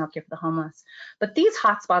with Boston Healthcare for the Homeless. But these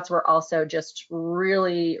hotspots were also just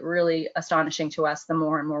really, really astonishing to us the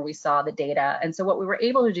more and more we saw the data. And so what we were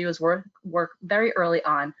able to do is work very early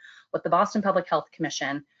on with the Boston Public Health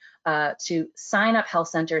Commission to sign up health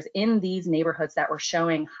centers in these neighborhoods that were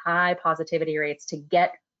showing high positivity rates to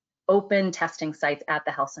get open testing sites at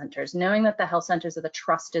the health centers, knowing that the health centers are the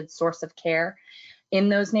trusted source of care in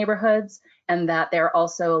those neighborhoods, and that they're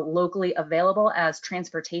also locally available, as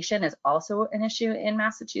transportation is also an issue in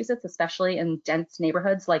Massachusetts, especially in dense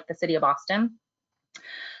neighborhoods like the city of Boston.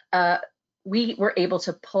 We were able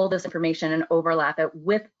to pull this information and overlap it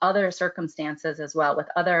with other circumstances as well, with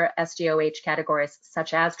other SDOH categories,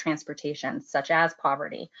 such as transportation, such as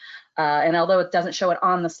poverty. And although it doesn't show it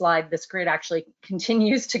on the slide, this grid actually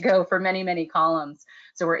continues to go for many, many columns.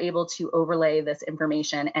 So we're able to overlay this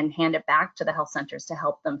information and hand it back to the health centers to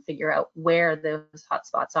help them figure out where those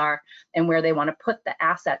hotspots are and where they want to put the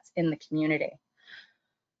assets in the community.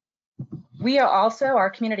 We are also, our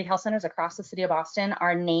community health centers across the city of Boston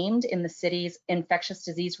are named in the city's infectious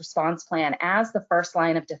disease response plan as the first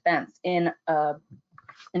line of defense in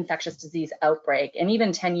infectious disease outbreak. And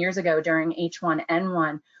even 10 years ago during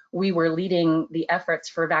H1N1, we were leading the efforts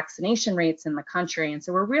for vaccination rates in the country. And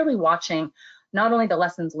so we're really watching not only the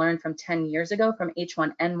lessons learned from 10 years ago from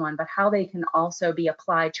H1N1, but how they can also be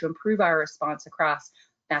applied to improve our response across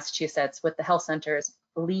Massachusetts with the health centers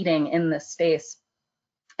leading in this space.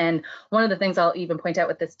 And one of the things I'll even point out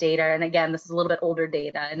with this data, and again, this is a little bit older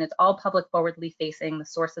data, and it's all public forwardly facing. The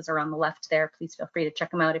sources are on the left there. Please feel free to check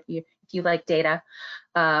them out if you like data.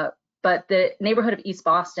 But the neighborhood of East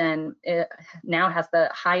Boston now has the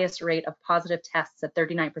highest rate of positive tests at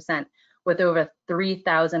 39%, with over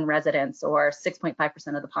 3,000 residents, or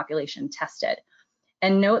 6.5% of the population tested.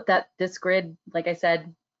 And note that this grid, like I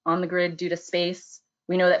said, on the grid due to space,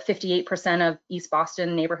 we know that 58% of East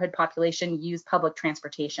Boston neighborhood population use public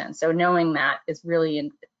transportation. So knowing that is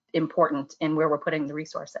really important in where we're putting the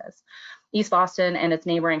resources. East Boston and its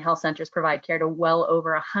neighboring health centers provide care to well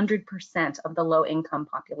over 100% of the low income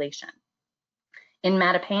population. In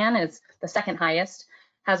Mattapan is the second highest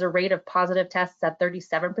has a rate of positive tests at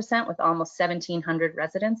 37% with almost 1,700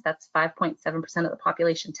 residents. That's 5.7% of the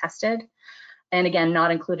population tested. And again,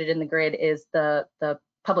 not included in the grid is the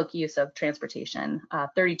public use of transportation.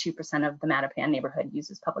 32% of the Mattapan neighborhood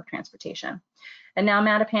uses public transportation. And now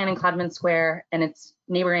Mattapan and Codman Square and its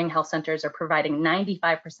neighboring health centers are providing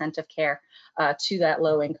 95% of care to that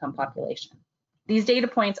low income population. These data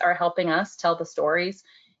points are helping us tell the stories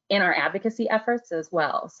in our advocacy efforts as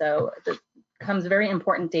well. So it becomes very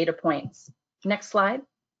important data points. Next slide.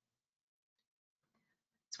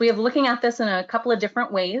 So we have looking at this in a couple of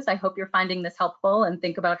different ways. I hope you're finding this helpful and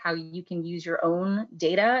think about how you can use your own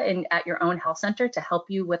data at your own health center to help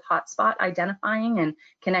you with hotspot identifying and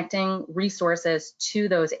connecting resources to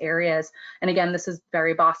those areas. And again, this is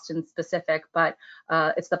very Boston specific, but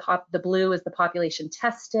it's the blue is the population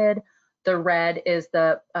tested, the red is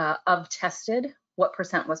the of tested, what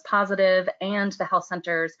percent was positive, and the health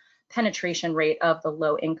center's penetration rate of the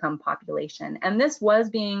low income population. And this was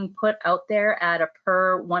being put out there at a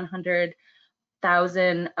per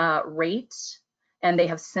 100,000 rate, and they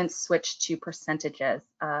have since switched to percentages.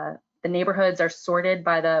 The neighborhoods are sorted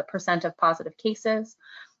by the percent of positive cases,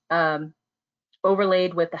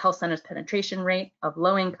 overlaid with the health center's penetration rate of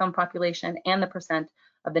low income population and the percent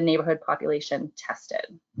of the neighborhood population tested.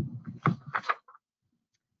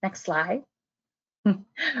 Next slide.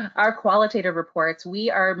 Our qualitative reports,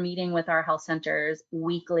 we are meeting with our health centers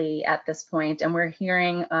weekly at this point, and we're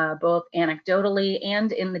hearing both anecdotally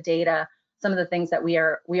and in the data some of the things that we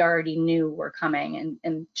already knew were coming,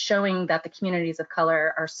 and showing that the communities of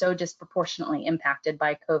color are so disproportionately impacted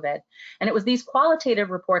by COVID. And it was these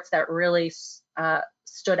qualitative reports that really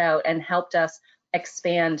stood out and helped us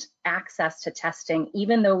expand access to testing,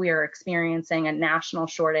 even though we are experiencing a national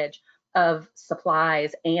shortage of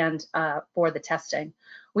supplies and for the testing.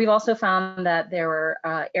 We've also found that there were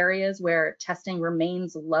areas where testing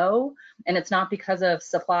remains low, and it's not because of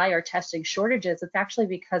supply or testing shortages, it's actually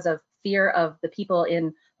because of fear of the people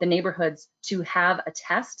in the neighborhoods to have a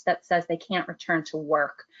test that says they can't return to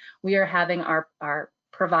work. We are having our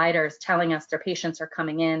providers telling us their patients are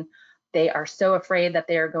coming in. They are so afraid that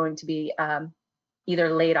they are going to be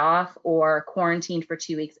either laid off or quarantined for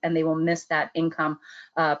 2 weeks, and they will miss that income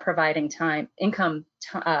providing time,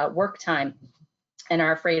 work time, and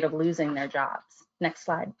are afraid of losing their jobs. Next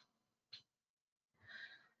slide.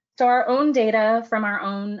 So our own data from our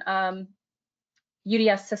own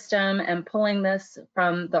UDS system, and pulling this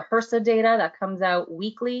from the HRSA data that comes out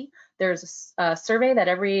weekly. There's a survey that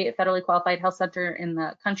every federally qualified health center in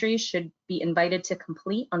the country should be invited to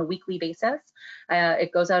complete on a weekly basis.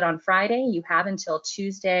 It goes out on Friday. You have until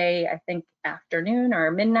Tuesday, I think, afternoon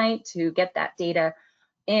or midnight to get that data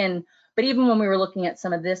in. But even when we were looking at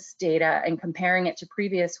some of this data and comparing it to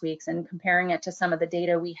previous weeks and comparing it to some of the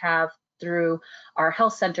data we have through our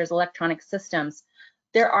health centers' electronic systems,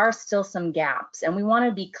 there are still some gaps, and we want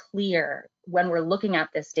to be clear when we're looking at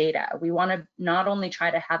this data. We want to not only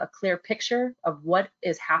try to have a clear picture of what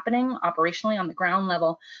is happening operationally on the ground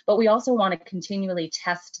level, but we also want to continually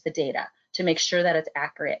test the data to make sure that it's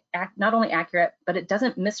accurate, not only accurate, but it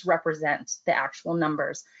doesn't misrepresent the actual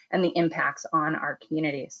numbers and the impacts on our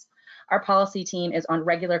communities. Our policy team is on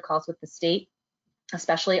regular calls with the state,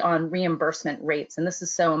 especially on reimbursement rates, and this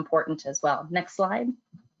is so important as well. Next slide.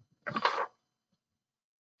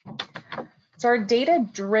 So our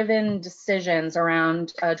data-driven decisions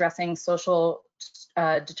around addressing social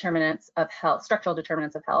determinants of health, structural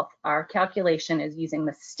determinants of health, our calculation is using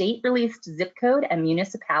the state-released zip code and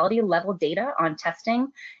municipality level data on testing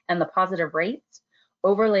and the positive rates,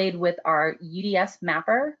 overlaid with our UDS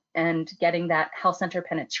mapper and getting that health center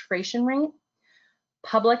penetration rate,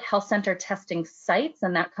 public health center testing sites,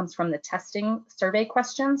 and that comes from the testing survey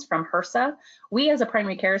questions from HRSA. We as a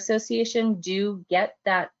primary care association do get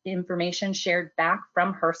that information shared back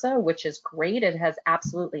from HRSA, which is great. It has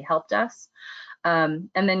absolutely helped us. And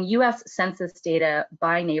then US Census data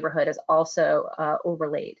by neighborhood is also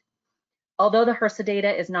overlaid. Although the HRSA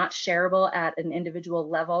data is not shareable at an individual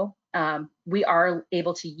level, we are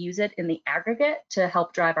able to use it in the aggregate to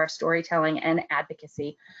help drive our storytelling and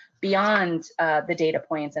advocacy beyond the data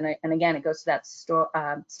points. And again, it goes to that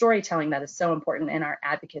storytelling that is so important in our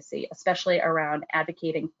advocacy, especially around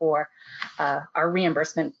advocating for our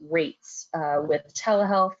reimbursement rates with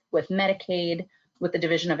telehealth, with Medicaid, with the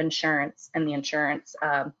Division of Insurance and the insurance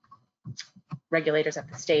regulators at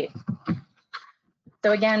the state.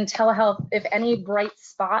 So again, telehealth, if any bright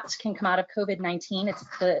spot can come out of COVID-19, it's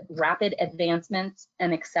the rapid advancement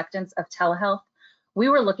and acceptance of telehealth. we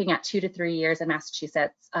were looking at 2 to 3 years in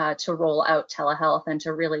Massachusetts to roll out telehealth and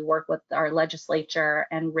to really work with our legislature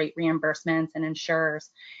and rate reimbursements and insurers.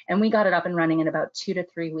 And we got it up and running in about 2 to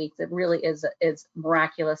 3 weeks. It really is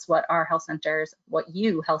miraculous what our health centers, what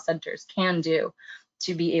you health centers can do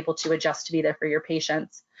to be able to adjust to be there for your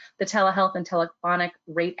patients. The telehealth and telephonic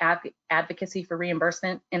rate advocacy for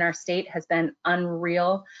reimbursement in our state has been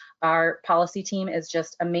unreal. Our policy team is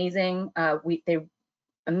just amazing. They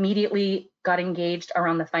immediately got engaged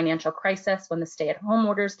around the financial crisis when the stay-at-home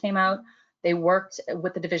orders came out. They worked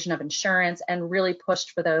with the Division of Insurance and really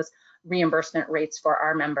pushed for those reimbursement rates for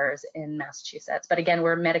our members in Massachusetts. But again,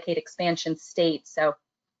 we're a Medicaid expansion state, so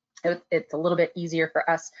it's a little bit easier for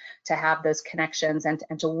us to have those connections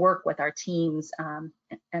and to work with our teams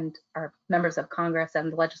and our members of Congress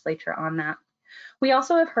and the legislature on that. We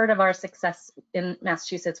also have heard of our success in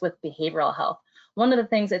Massachusetts with behavioral health. One of the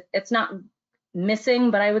things, it's not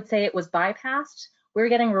missing, but I would say it was bypassed. We're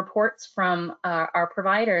getting reports from our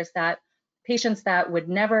providers that patients that would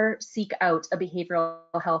never seek out a behavioral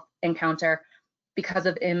health encounter because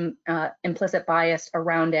of implicit bias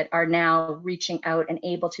around it are now reaching out and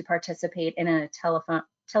able to participate in a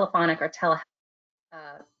telephonic or telehealth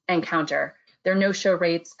encounter. Their no-show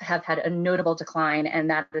rates have had a notable decline, and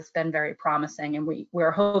that has been very promising. And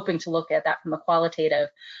we're hoping to look at that from a qualitative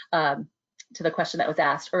to the question that was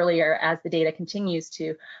asked earlier, as the data continues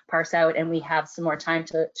to parse out and we have some more time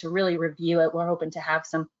to really review it. We're hoping to have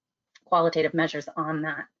some qualitative measures on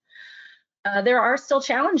that. There are still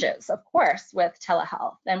challenges, of course, with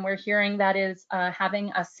telehealth, and we're hearing that is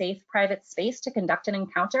having a safe private space to conduct an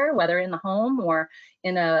encounter, whether in the home or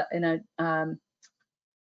in a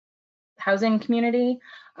housing community,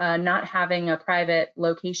 not having a private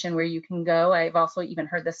location where you can go. I've also even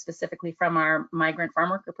heard this specifically from our migrant farm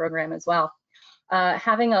worker program as well.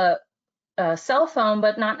 Having a cell phone,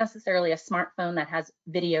 but not necessarily a smartphone that has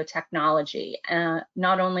video technology.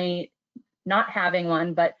 Not only not having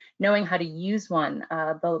one, but knowing how to use one.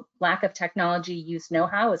 The lack of technology use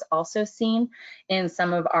know-how is also seen in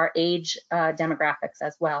some of our age demographics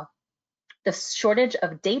as well. The shortage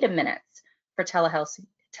of data minutes for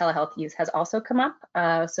telehealth use has also come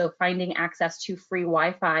up. So finding access to free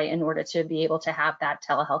Wi-Fi in order to be able to have that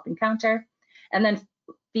telehealth encounter. And then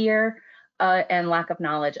fear and lack of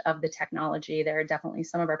knowledge of the technology. There are definitely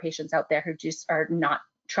some of our patients out there who just are not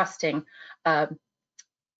trusting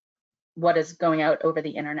what is going out over the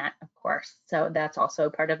internet, of course. So that's also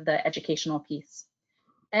part of the educational piece.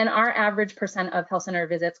 And our average percent of health center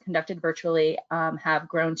visits conducted virtually have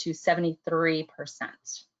grown to 73%.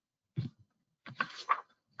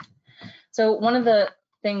 So one of the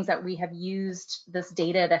things that we have used this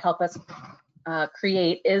data to help us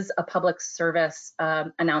create is a public service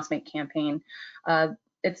announcement campaign.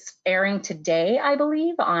 It's airing today, I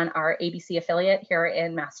believe, on our ABC affiliate here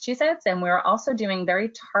in Massachusetts, and we're also doing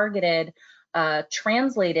very targeted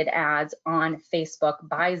translated ads on Facebook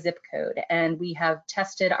by zip code. And we have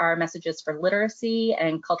tested our messages for literacy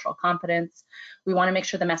and cultural competence. We want to make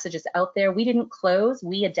sure the message is out there. We didn't close,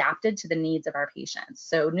 we adapted to the needs of our patients.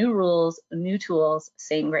 So new rules, new tools,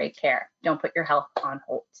 same great care. Don't put your health on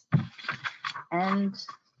hold. And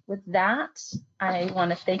with that, I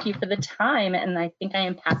want to thank you for the time, and I think I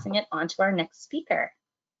am passing it on to our next speaker,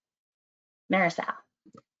 Marisol.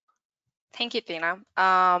 Thank you, Tina.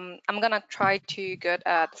 I'm gonna try to get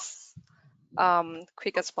as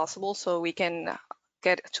quick as possible so we can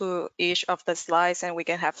get to each of the slides and we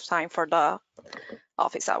can have time for the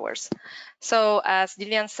office hours. So as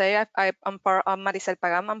Gillian said, I'm Maricel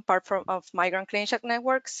Pagam. I'm part of Migrant Clinician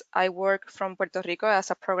Networks. I work from Puerto Rico as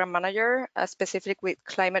a program manager, specific with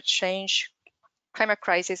climate change, climate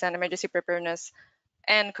crisis and emergency preparedness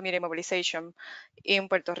and community mobilization in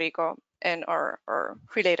Puerto Rico and our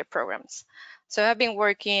related programs. So I've been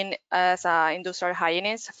working as an industrial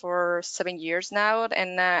hygienist for 7 years now,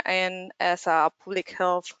 and as a public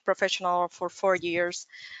health professional for 4 years,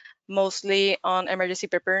 mostly on emergency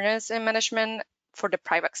preparedness and management for the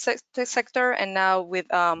private sector, and now with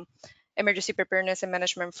emergency preparedness and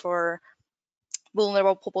management for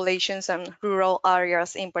vulnerable populations and rural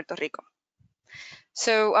areas in Puerto Rico.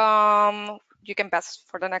 So you can pass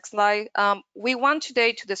for the next slide. We want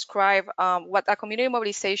today to describe what a community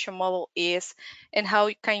mobilization model is and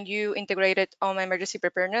how can you integrate it on emergency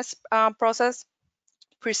preparedness process,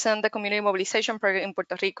 present the community mobilization program in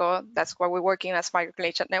Puerto Rico, that's where we're working as Migrant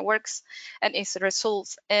Clinician Networks, and its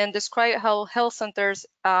results, and describe how health centers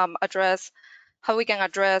how we can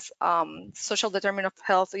address social determinants of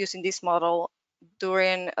health using this model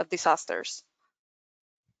during disasters.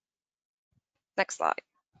 Next slide.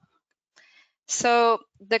 So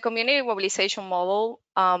the community mobilization model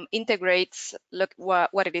integrates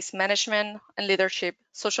what it is: management and leadership,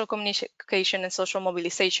 social communication, and social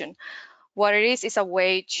mobilization. What it is a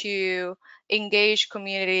way to engage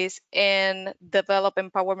communities and develop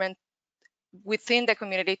empowerment within the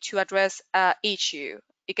community to address issue.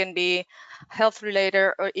 It can be health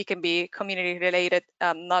related or it can be community related,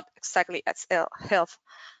 not exactly as health.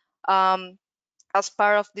 As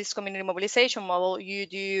part of this community mobilization model, you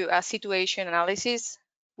do a situation analysis.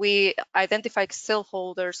 We identify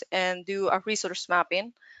stakeholders and do a resource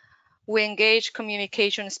mapping. We engage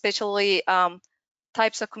communication, especially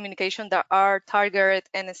types of communication that are targeted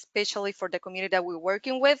and especially for the community that we're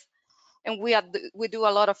working with. And we do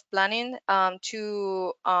a lot of planning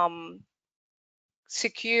to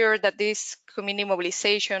secure that this community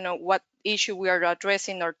mobilization or what issue we are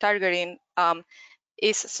addressing or targeting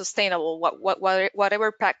is sustainable.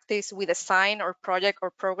 Whatever practice we design or project or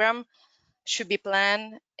program should be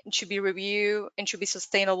planned, should be reviewed, and should be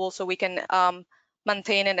sustainable so we can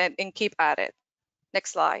maintain it and keep at it.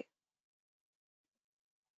 Next slide.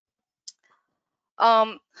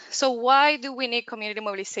 So why do we need community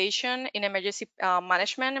mobilization in emergency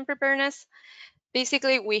management and preparedness?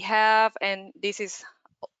 Basically, we have, and this is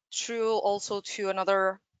true also to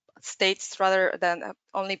another states rather than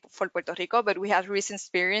only for Puerto Rico, but we have recent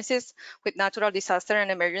experiences with natural disaster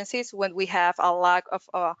and emergencies when we have a lack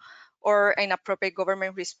of or inappropriate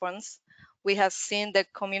government response. We have seen the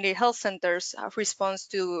community health centers response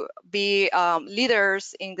to be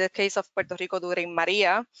leaders in the case of Puerto Rico during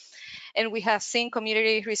Maria. And we have seen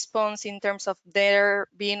community response in terms of their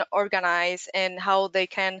being organized and how they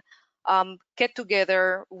can get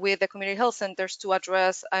together with the community health centers to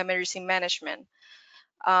address emergency management.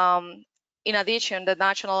 In addition, the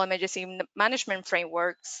National Emergency Management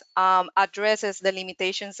Frameworks addresses the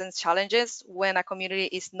limitations and challenges when a community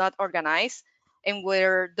is not organized and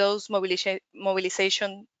where those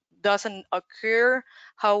mobilization doesn't occur,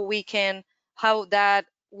 how that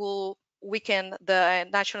will weaken the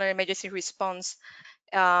national emergency response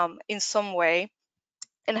in some way,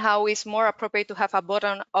 and how it's more appropriate to have a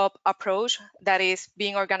bottom-up approach that is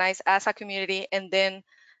being organized as a community and then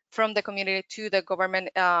from the community to the government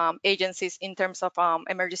agencies in terms of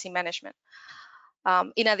emergency management.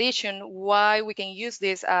 In addition, why we can use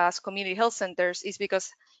this as community health centers is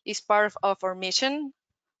because it's part of our mission,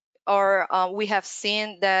 or we have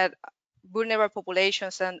seen that vulnerable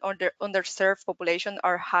populations and underserved populations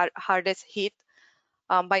are hardest hit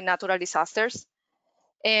by natural disasters.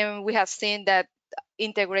 And we have seen that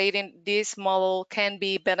integrating this model can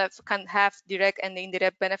have direct and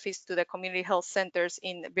indirect benefits to the community health centers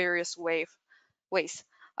in various ways.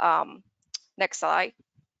 Next slide.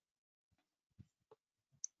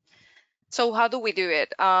 So how do we do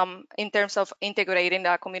it in terms of integrating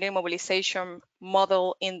the community mobilization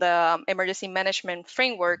model in the emergency management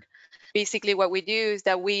framework? Basically, what we do is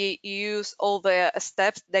that we use all the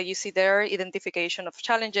steps that you see there: identification of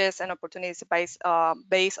challenges and opportunities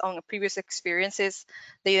based on previous experiences,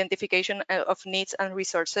 the identification of needs and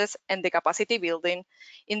resources, and the capacity building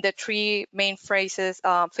in the three main phases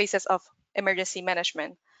of emergency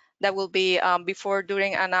management. That will be before,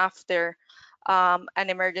 during, and after an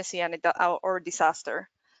emergency or disaster.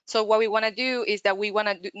 So what we want to do is that we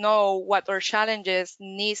want to know what our challenges,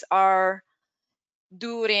 needs are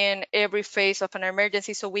during every phase of an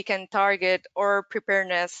emergency, so we can target our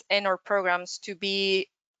preparedness and our programs to be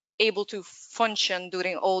able to function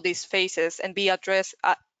during all these phases and be addressed,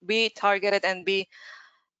 be targeted, and be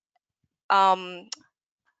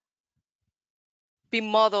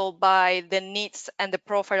modeled by the needs and the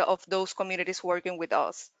profile of those communities working with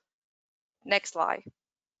us. Next slide.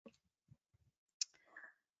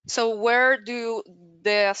 So where do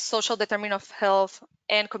the social determinants of health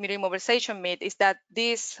and community mobilization meet is that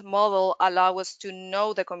this model allows us to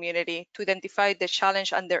know the community, to identify the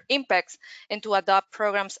challenge and their impacts, and to adopt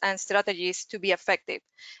programs and strategies to be effective.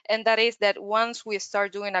 And that is that once we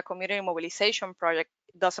start doing a community mobilization project,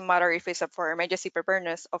 it doesn't matter if it's for emergency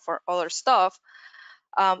preparedness or for other stuff,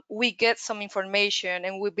 we get some information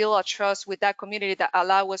and we build a trust with that community that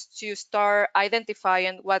allow us to start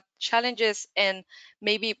identifying what challenges and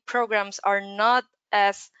maybe programs are not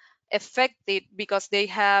as effective because we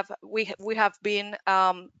have been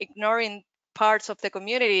ignoring parts of the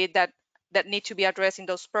community that need to be addressed in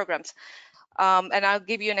those programs. And I'll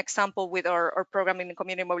give you an example with our program in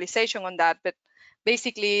community mobilization on that. But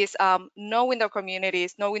basically, it's knowing their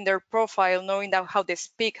communities, knowing their profile, knowing how they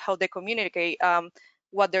speak, how they communicate,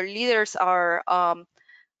 what their leaders are,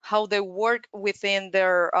 how they work within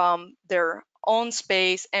their own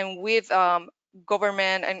space and with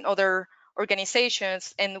government and other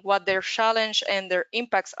organizations and what their challenge and their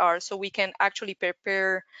impacts are, so we can actually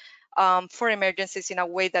prepare for emergencies in a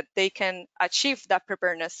way that they can achieve that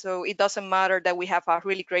preparedness. So it doesn't matter that we have a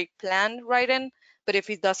really great plan written, but if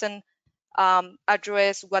it doesn't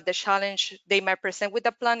address what the challenge they might present with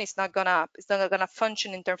the plan, it's not gonna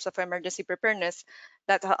function in terms of emergency preparedness.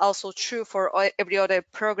 That's also true for every other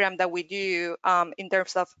program that we do in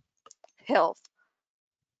terms of health.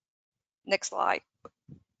 Next slide.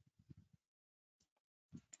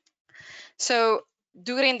 So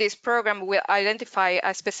during this program, we identify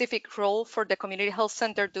a specific role for the community health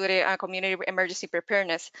center during a community emergency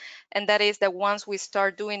preparedness. And that is that once we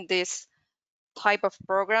start doing this type of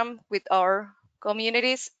program with our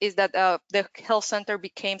communities, is that the health center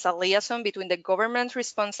becomes a liaison between the government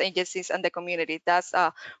response agencies and the community. That's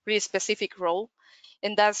a really specific role.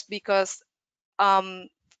 And that's because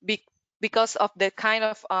be, because of the kind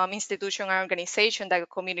of institution or organization that a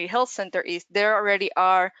community health center is, there already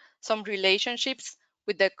are some relationships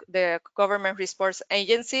with the government response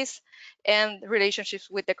agencies and relationships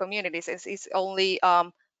with the communities. It's only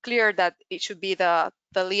clear that it should be the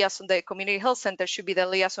liaison, the community health center should be the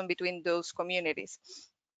liaison between those communities.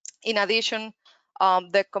 In addition,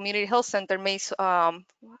 the community health center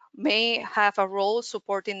may have a role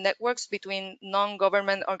supporting networks between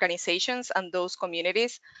non-government organizations and those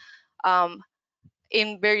communities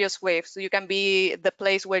in various ways. So you can be the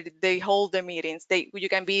place where they hold the meetings. You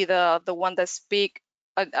can be the one that speak,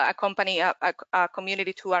 accompany a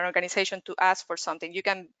community to an organization to ask for something. You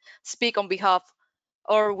can speak on behalf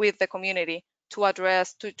or with the community to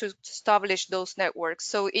address, to establish those networks.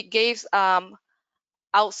 So it gives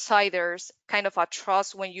outsiders kind of a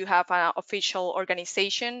trust when you have an official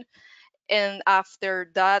organization. And after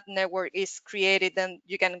that network is created, then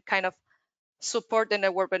you can kind of support the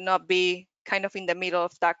network but not be kind of in the middle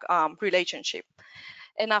of that relationship.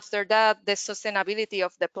 And after that, the sustainability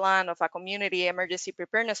of the plan of a community emergency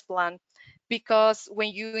preparedness plan, because when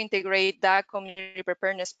you integrate that community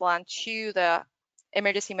preparedness plan to the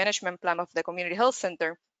emergency management plan of the community health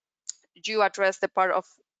center, you address the part of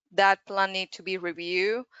that plan need to be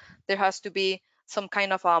reviewed. There has to be some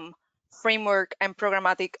kind of framework and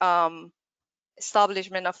programmatic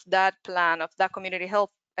establishment of that plan, of that community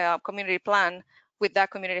health community plan with that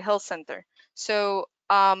community health center. So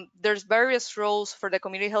there's various roles for the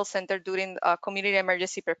community health center during community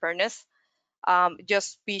emergency preparedness.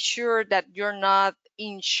 Just be sure that you're not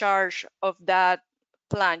in charge of that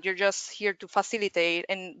plan. You're just here to facilitate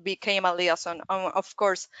and become a liaison. Of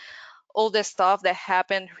course, all the stuff that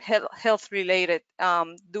happened health related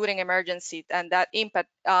during emergency, and that impact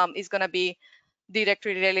is going to be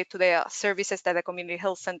directly related to the services that the community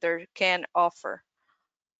health center can offer.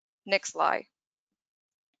 Next slide.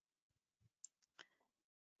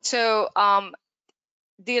 So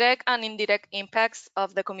direct and indirect impacts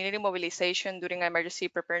of the community mobilization during emergency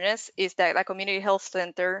preparedness is that a community health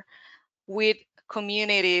center with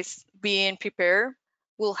communities being prepared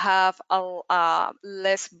will have a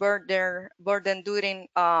less burden during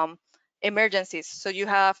emergencies. So you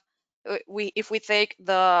have, if we take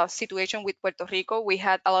the situation with Puerto Rico, we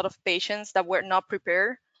had a lot of patients that were not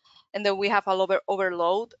prepared, and then we have a lot of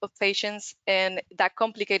overload of patients, and that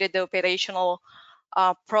complicated the operational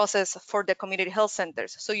process for the community health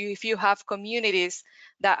centers. So if you have communities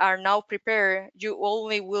that are now prepared, you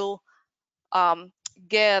only will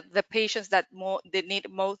get the patients that need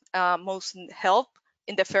most help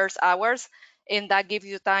in the first hours, and that gives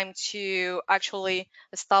you time to actually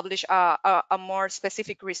establish a more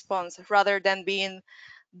specific response rather than being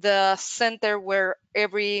the center where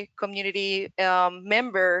every community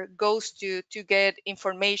member goes to get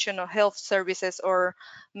information on health services or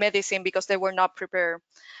medicine because they were not prepared.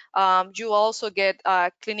 You also get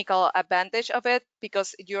a clinical advantage of it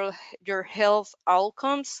because your health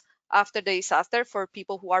outcomes after the disaster for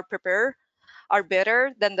people who are prepared are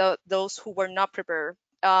better than those who were not prepared.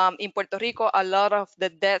 In Puerto Rico, a lot of the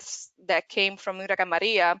deaths that came from Hurricane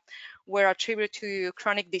Maria were attributed to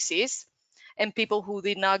chronic disease and people who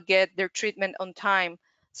did not get their treatment on time.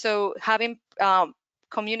 So having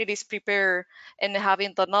communities prepare and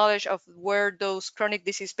having the knowledge of where those chronic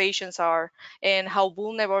disease patients are and how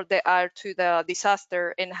vulnerable they are to the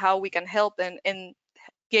disaster and how we can help them, and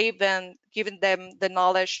giving them the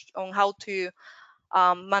knowledge on how to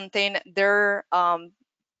maintain their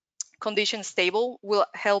condition stable will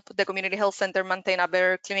help the community health center maintain a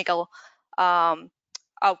better clinical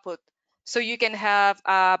output. So you can have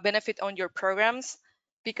a benefit on your programs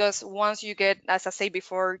because once you get, as I said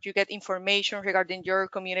before, you get information regarding your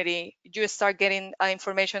community, you start getting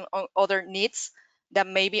information on other needs that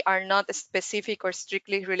maybe are not specific or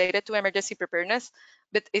strictly related to emergency preparedness,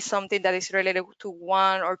 but is something that is related to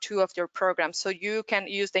one or two of your programs. So you can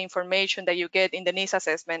use the information that you get in the needs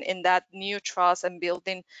assessment, in that new trust and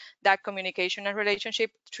building that communication and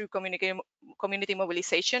relationship through community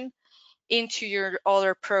mobilization into your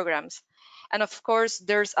other programs. And of course,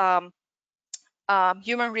 there's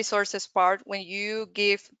human resources part when you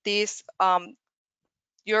give this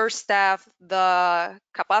your staff the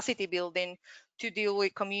capacity building to deal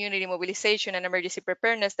with community mobilization and emergency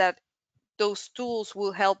preparedness, that those tools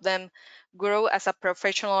will help them grow as a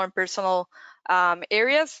professional and personal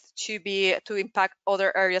areas to impact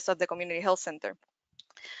other areas of the community health center.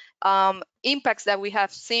 Impacts that we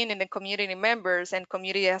have seen in the community members and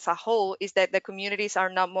community as a whole is that the communities are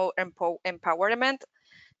now more empowerment.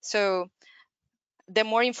 So the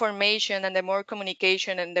more information and the more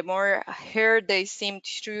communication and the more heard they seem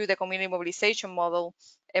through the community mobilization model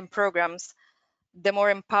and programs, the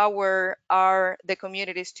more empowered are the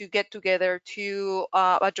communities to get together to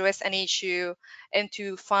address an issue and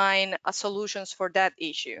to find solutions for that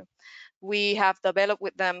issue. We have developed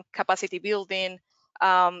with them capacity building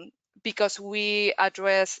because we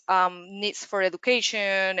address needs for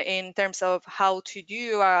education in terms of how to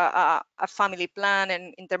do a family plan,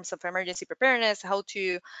 and in terms of emergency preparedness, how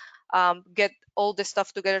to get all the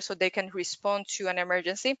stuff together so they can respond to an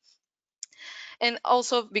emergency. And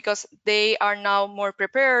also because they are now more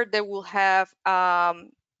prepared, they will have a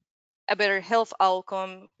better health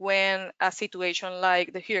outcome when a situation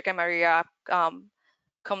like the Hurricane Maria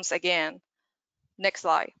comes again. Next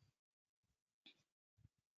slide.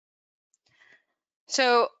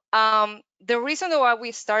 So the reason why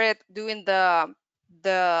we started doing the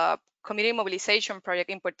community mobilization project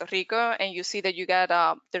in Puerto Rico, and you see that you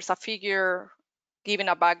got there's a figure giving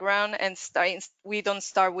a background, and we don't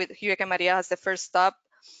start with Hurricane Maria as the first stop.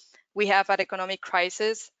 We have an economic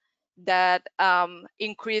crisis that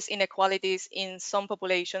increase inequalities in some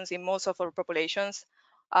populations, in most of our populations.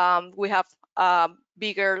 We have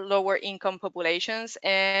bigger, lower income populations,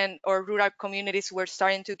 and our rural communities were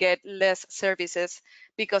starting to get less services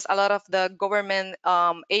because a lot of the government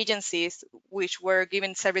agencies which were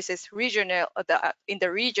giving services regional in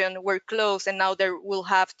the region were closed, and now they will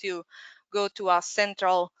have to go to a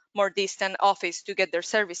central, more distant office to get their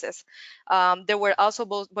services. There were also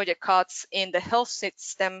budget cuts in the health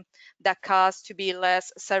system that caused to be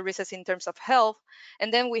less services in terms of health.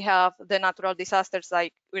 And then we have the natural disasters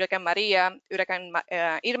like Hurricane Maria, Hurricane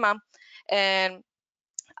Irma, and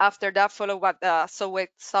after that followed by the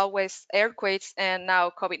Southwest earthquakes, and now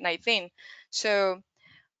COVID-19. So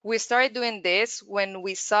we started doing this when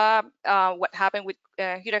we saw what happened with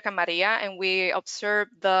Hurricane Maria, and we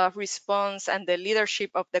observed the response and the leadership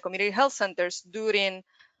of the community health centers during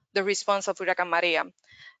the response of Hurricane Maria.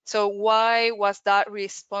 So why was that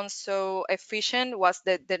response so efficient? Was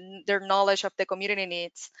their knowledge of the community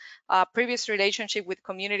needs, previous relationship with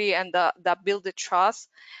community, and that build the trust,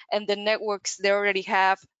 and the networks they already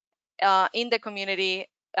have in the community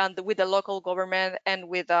and with the local government and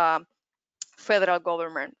with federal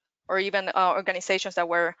government, or even organizations that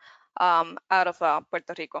were out of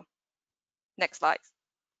Puerto Rico. Next slide.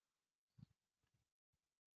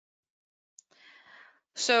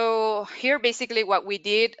 So here basically what we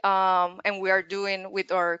did and we are doing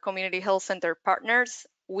with our community health center partners,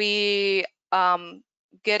 we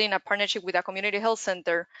get in a partnership with a community health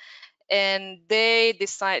center, and they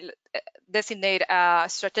designate a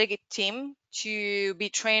strategic team to be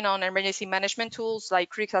trained on emergency management tools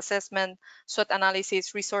like risk assessment, SWOT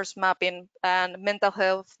analysis, resource mapping, and mental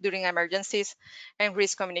health during emergencies, and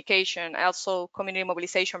risk communication, also community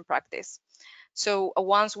mobilization practice. So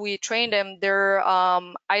once we train them, they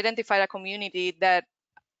identified a community that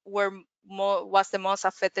was the most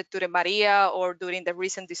affected during Maria or during the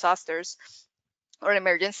recent disasters or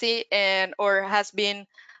emergency, and or has been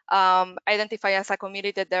identified as a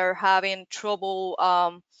community that they're having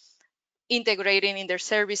trouble integrating in their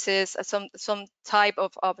services, some type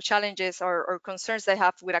of challenges or concerns they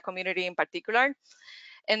have with a community in particular.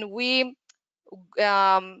 And we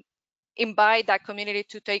invite that community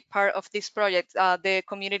to take part of this project. The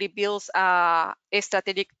community builds a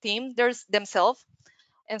strategic team themselves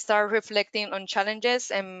and start reflecting on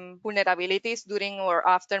challenges and vulnerabilities during or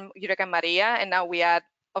after Hurricane Maria. And now we add,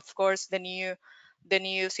 of course, the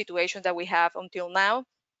new situation that we have until now.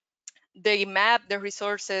 They map the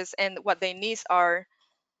resources and what their needs are,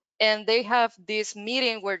 and they have this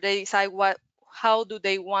meeting where they decide how do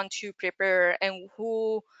they want to prepare, and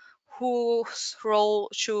whose role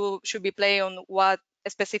should be played on what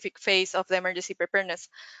specific phase of the emergency preparedness.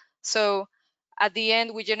 So at the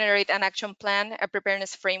end, we generate an action plan, a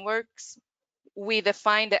preparedness frameworks we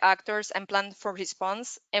define the actors and plan for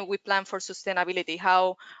response, and we plan for sustainability.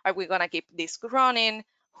 How are we going to keep this running?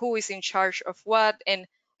 Who is in charge of what? And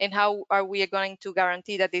how are we going to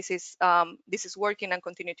guarantee that this is working and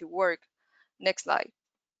continue to work? Next slide.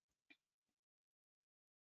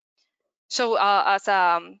 So as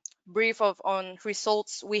a brief on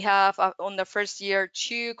results, we have on the first year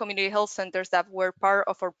 2 community health centers that were part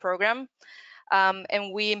of our program.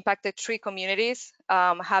 And we impacted 3 communities,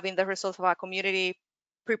 having the results of a community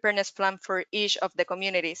preparedness plan for each of the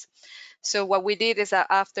communities. So what we did is that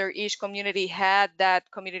after each community had that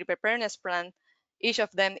community preparedness plan, each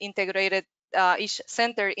of them integrated, each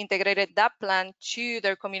center integrated that plan to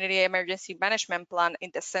their community emergency management plan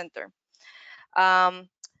in the center.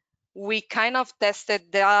 We kind of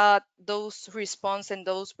tested those response and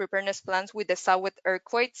those preparedness plans with the Southwest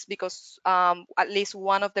earthquakes, because at least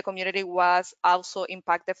one of the community was also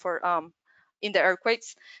impacted in the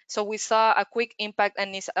earthquakes. So we saw a quick impact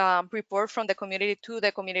and this report from the community to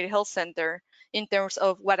the community health center in terms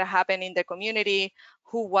of what happened in the community,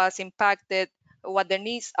 who was impacted, what the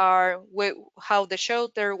needs are, how the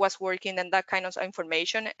shelter was working, and that kind of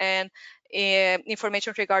information, and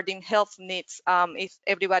information regarding health needs, if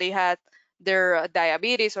everybody had their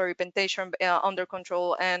diabetes or hypertension under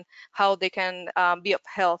control, and how they can be of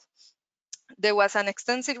health. There was an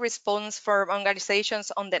extensive response from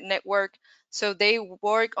organizations on the network. So they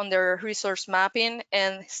work on their resource mapping,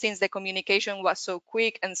 and since the communication was so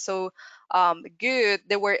quick and so good,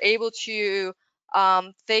 they were able to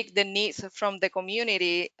take the needs from the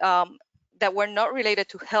community that were not related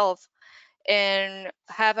to health, and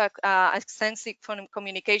have a extensive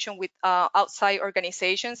communication with outside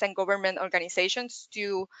organizations and government organizations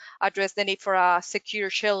to address the need for a secure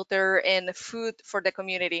shelter and food for the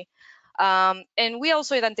community. And we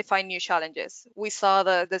also identified new challenges. We saw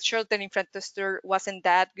the shelter infrastructure wasn't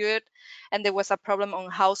that good, and there was a problem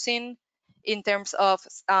on housing in terms of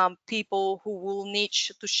people who will need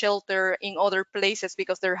to shelter in other places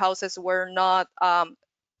because their houses were not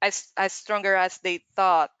as stronger as they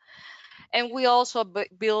thought. And we also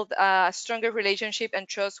build a stronger relationship and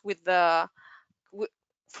trust with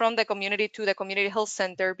from the community to the community health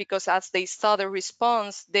center, because as they saw the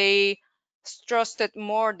response, they trusted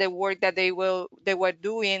more the work that they were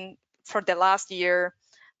doing for the last year,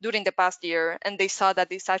 during the past year, and they saw that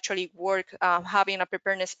this actually worked. Having a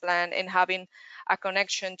preparedness plan and having a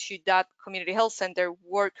connection to that community health center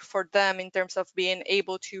work for them in terms of being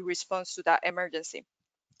able to respond to that emergency.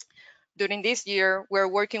 During this year, we're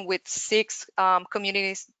working with 6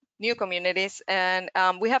 communities, new communities, and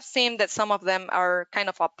we have seen that some of them are kind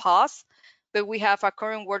of a pause, but we have a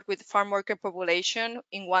current work with farm worker population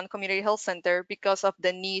in one community health center because of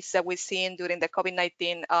the needs that we've seen during the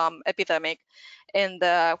COVID-19 epidemic and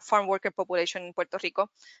the farm worker population in Puerto Rico.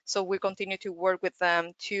 So we continue to work with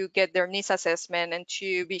them to get their needs assessment and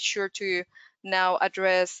to be sure to now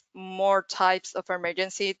address more types of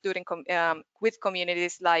emergency during with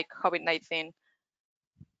communities like COVID-19.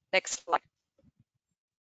 Next slide.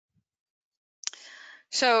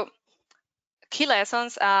 So key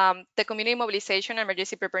lessons, the community mobilization and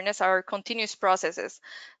emergency preparedness are continuous processes.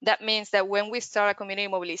 That means that when we start a community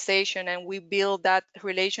mobilization and we build that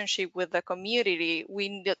relationship with the community,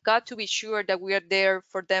 we got to be sure that we are there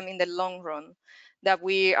for them in the long run, that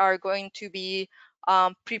we are going to be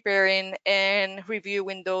preparing and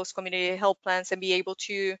reviewing those community health plans and be able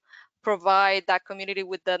to provide that community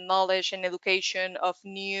with the knowledge and education of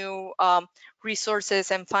new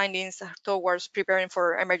resources and findings towards preparing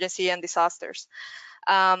for emergency and disasters.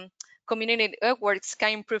 Community networks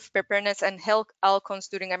can improve preparedness and health outcomes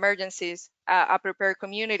during emergencies. A prepared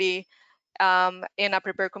community in a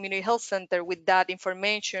prepared community health center with that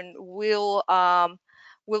information will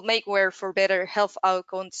make way for better health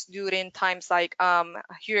outcomes during times like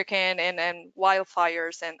hurricane and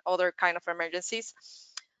wildfires and other kind of emergencies.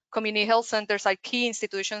 Community health centers are key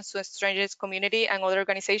institutions to strengthen community and other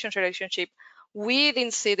organizations' relationship. We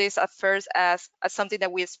didn't see this at first as something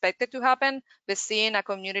that we expected to happen, but seeing a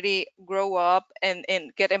community grow up and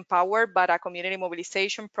get empowered by a community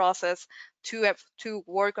mobilization process to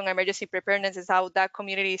work on emergency preparedness is how that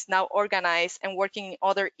community is now organized and working in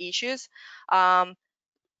other issues, and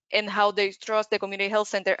how they trust the community health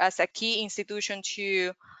center as a key institution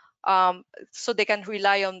to so they can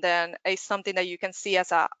rely on them is something that you can see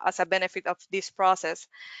as a benefit of this process.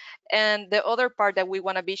 And the other part that we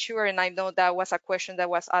want to be sure, and I know that was a question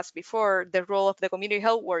that was asked before, the role of the community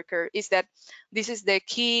health worker, is that this is the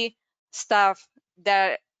key staff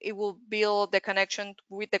that it will build the connection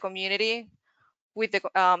with the community with the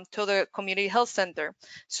to the community health center.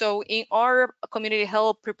 So in our community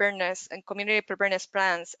health preparedness and community preparedness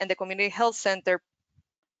plans and the community health center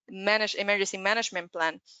emergency management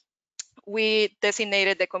plan, we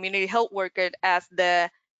designated the community health worker as the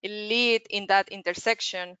lead in that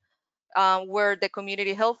intersection, where the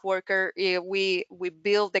community health worker, we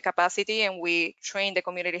build the capacity and we train the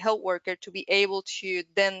community health worker to be able to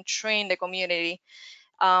then train the community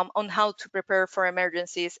on how to prepare for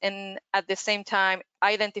emergencies, and at the same time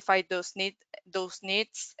identify those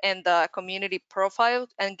needs and the community profile,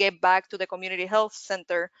 and get back to the community health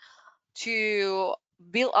center to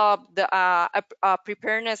build up the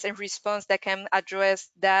preparedness and response that can address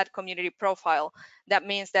that community profile. That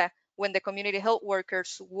means that when the community health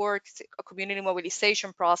workers work a community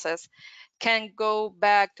mobilization process, can go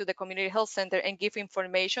back to the community health center and give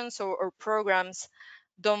information, so our programs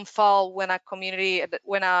don't fall when a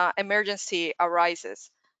emergency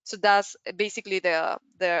arises. So that's basically the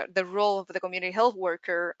role of the community health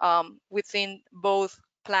worker within both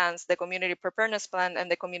plans, the community preparedness plan and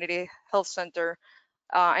the community health center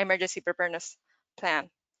emergency preparedness plan.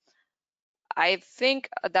 I think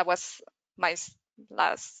that was my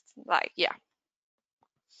last slide. Yeah.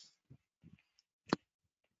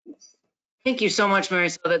 Thank you so much,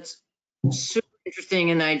 Marisol. That's super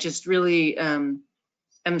interesting, and I just really am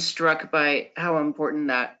struck by how important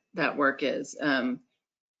that work is. And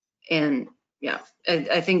yeah,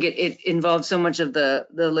 I think it involves so much of the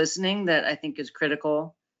listening that I think is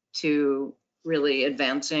critical to really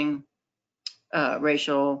advancing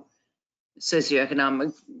racial,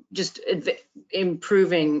 socioeconomic, just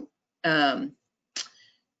improving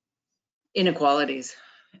inequalities.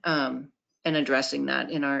 And addressing that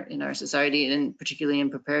in our society, and particularly in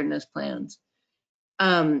preparedness plans.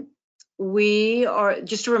 We are,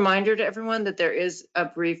 just a reminder to everyone that there is a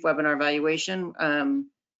brief webinar evaluation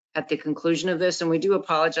at the conclusion of this, and we do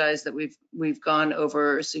apologize that we've gone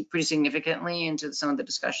over pretty significantly into some of the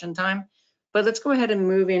discussion time. But let's go ahead and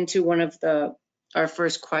move into one of our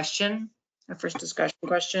first discussion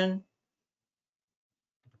question.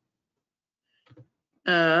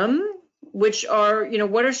 Which are,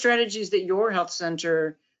 what are strategies that your health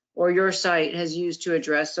center or your site has used to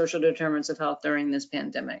address social determinants of health during this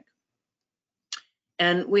pandemic?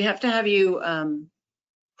 And we have to have you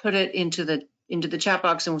put it into the chat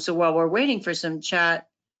box. And so while we're waiting for some chatter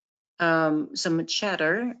in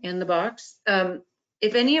the box,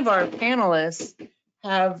 if any of our panelists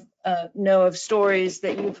know of stories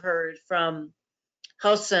that you've heard from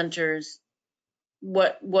health centers,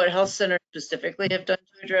 what health centers specifically have done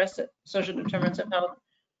to address social determinants of health?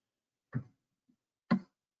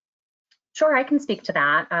 Sure, I can speak to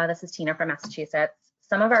that. This is Tina from Massachusetts.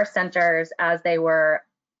 Some of our centers, as they were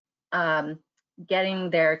getting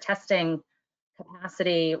their testing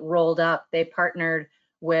capacity rolled up, they partnered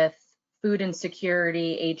with food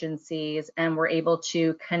insecurity agencies and were able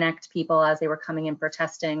to connect people as they were coming in for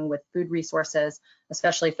testing with food resources,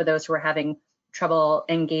 especially for those who were having trouble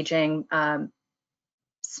engaging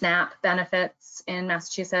SNAP benefits in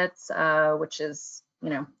Massachusetts, which is,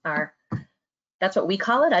 that's what we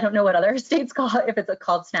call it. I don't know what other states call it, if it's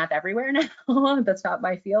called SNAP everywhere now. That's not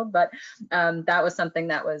my field, but that was something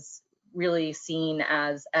that was really seen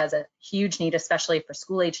as a huge need, especially for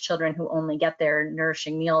school-age children who only get their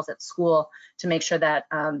nourishing meals at school, to make sure that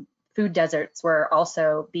food deserts were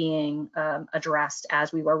also being addressed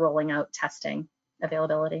as we were rolling out testing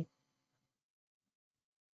availability.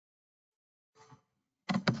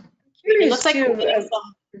 It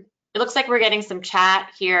looks like we're getting some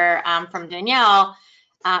chat here from Danielle.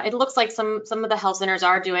 It looks like some of the health centers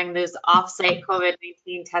are doing this off-site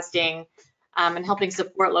COVID-19 testing and helping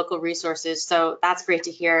support local resources. So that's great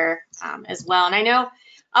to hear as well. And I know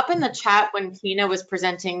up in the chat when Tina was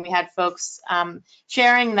presenting, we had folks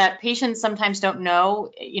sharing that patients sometimes don't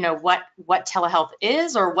know, what telehealth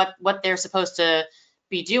is or what they're supposed to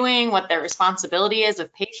be doing, what their responsibility is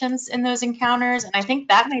of patients in those encounters. And I think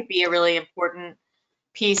that might be a really important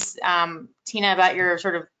piece, Tina, about your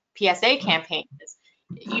sort of PSA campaign, is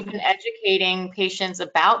even educating patients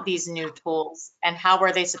about these new tools and how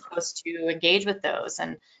are they supposed to engage with those.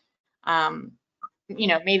 And,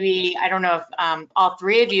 maybe, I don't know if all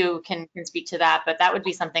three of you can speak to that, but that would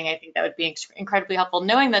be something I think that would be incredibly helpful,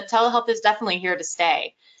 knowing that telehealth is definitely here to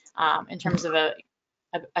stay in terms of a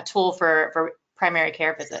tool for primary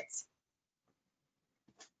care visits.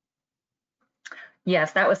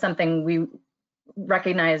 Yes, that was something we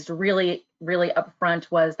recognized really upfront,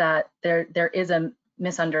 was that there is a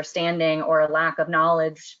misunderstanding or a lack of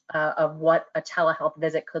knowledge of what a telehealth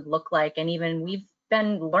visit could look like. And even we've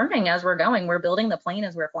been learning as we're going. We're building the plane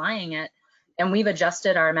as we're flying it. And we've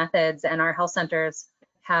adjusted our methods, and our health centers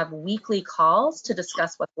have weekly calls to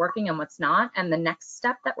discuss what's working and what's not. And the next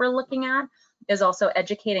step that we're looking at is also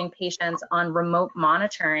educating patients on remote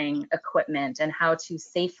monitoring equipment and how to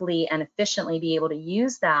safely and efficiently be able to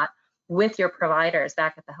use that with your providers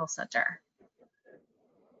back at the health center.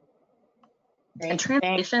 Great, and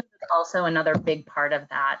translation is also another big part of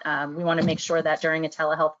that. We want to make sure that during a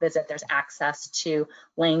telehealth visit, there's access to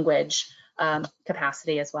language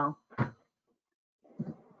capacity as well.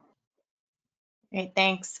 Great,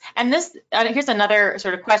 thanks. And this, here's another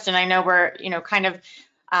sort of question. I know we're, kind of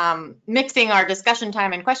mixing our discussion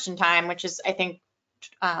time and question time, which is, I think,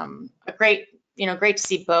 a great, great to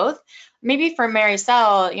see both. Maybe for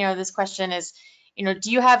Maricel, this question is,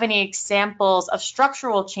 do you have any examples of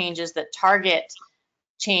structural changes that target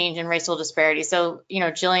change in racial disparity? So,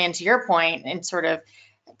 Jillian, to your point, in sort of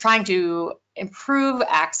trying to improve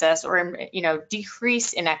access or,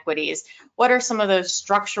 decrease inequities, what are some of those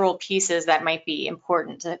structural pieces that might be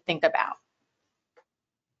important to think about?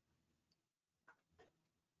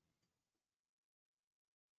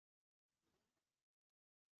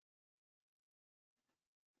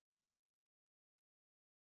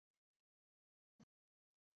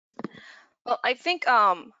 Well, I think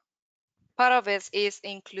part of it is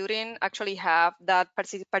including actually have that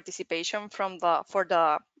participation from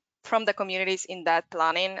the communities in that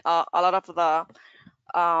planning. A lot of the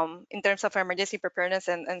in terms of emergency preparedness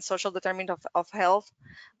and social determinants of health,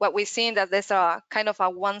 what we've seen that there's a kind of a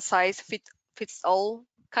one size fits all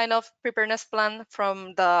kind of preparedness plan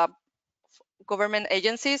from the government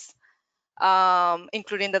agencies,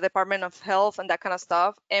 including the Department of Health and that kind of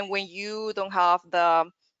stuff. And when you don't have the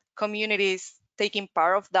communities taking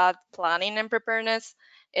part of that planning and preparedness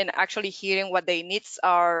and actually hearing what their needs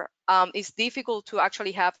are, it's difficult to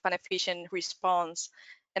actually have an efficient response.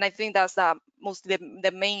 And I think that's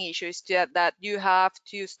the main issue is that you have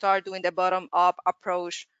to start doing the bottom-up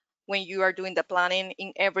approach when you are doing the planning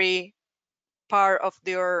in every part of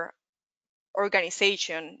your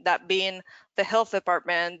organization, that being the health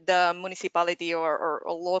department, the municipality or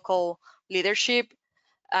local leadership,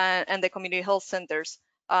 and the community health centers,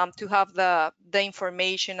 to have the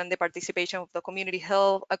information and the participation of the community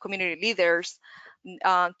health community leaders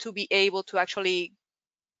to be able to actually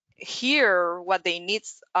hear what they need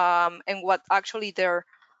and what actually their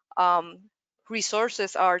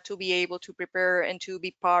resources are to be able to prepare and to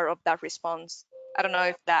be part of that response. I don't know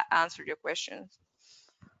if that answered your question.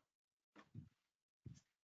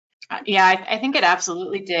 Yeah, I think it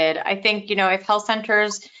absolutely did. I think, if health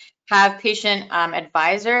centers have patient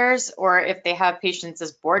advisors, or if they have patients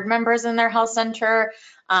as board members in their health center,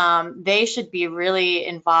 they should be really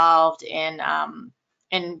involved in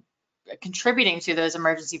contributing to those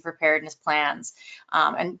emergency preparedness plans,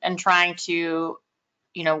 and trying to,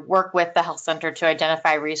 work with the health center to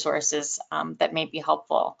identify resources that may be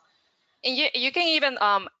helpful. And you can even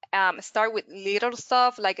start with little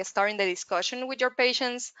stuff, like starting the discussion with your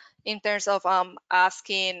patients in terms of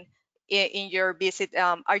asking in your visit,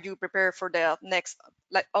 are you prepared for the next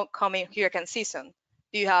upcoming hurricane season?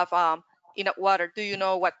 Do you have enough water? Do you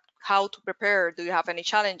know how to prepare? Do you have any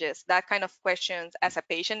challenges? That kind of questions as a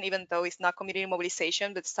patient, even though it's not community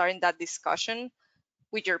mobilization, but starting that discussion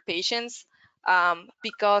with your patients,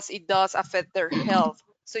 because it does affect their health.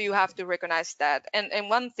 So you have to recognize that. And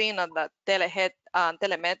one thing on the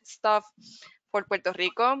telemed stuff for Puerto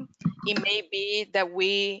Rico, it may be that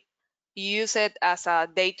we use it as a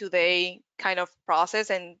day-to-day kind of process,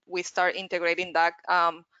 and we start integrating that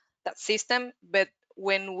that system. But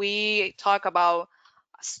when we talk about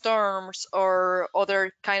storms or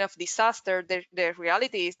other kind of disaster, the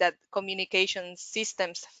reality is that communication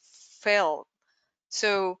systems fail.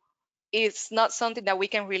 So it's not something that we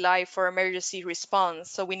can rely for emergency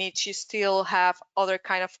response. So we need to still have other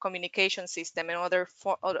kind of communication system and other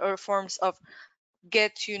forms of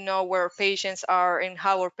get to know where patients are and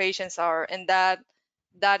how our patients are. And that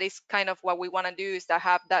is kind of what we want to do, is to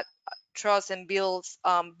have that trust and build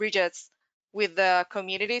bridges with the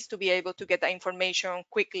communities to be able to get the information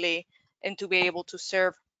quickly and to be able to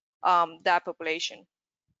serve that population.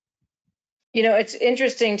 It's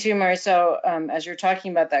interesting too, Maricel, as you're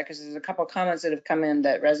talking about that, because there's a couple comments that have come in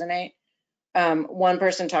that resonate. One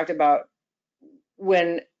person talked about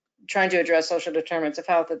when trying to address social determinants of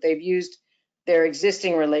health, that they've used their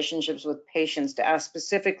existing relationships with patients to ask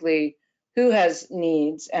specifically who has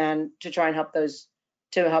needs and to try and help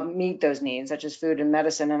meet those needs, such as food and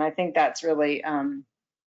medicine. And I think that's really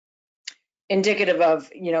indicative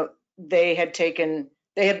of,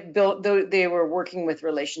 they were working with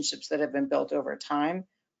relationships that have been built over time,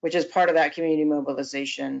 which is part of that community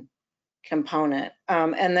mobilization component.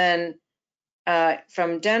 And then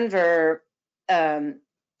from Denver, the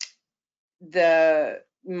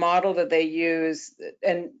model that they use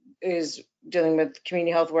and is dealing with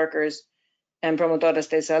community health workers and promotores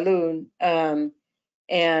de salud.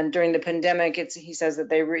 And during the pandemic, he says that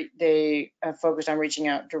they focused on reaching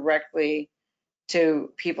out directly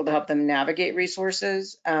to people to help them navigate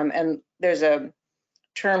resources. And there's a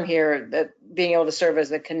term here that being able to serve as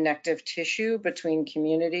the connective tissue between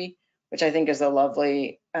community, which I think is a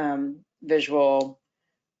lovely visual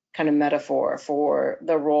kind of metaphor for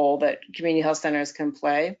the role that community health centers can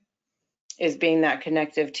play, is being that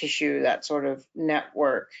connective tissue, that sort of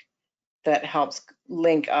network that helps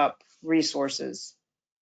link up resources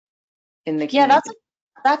in the community. Yeah,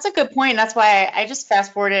 that's a good point. That's why I just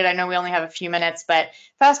fast forwarded. I know we only have a few minutes, but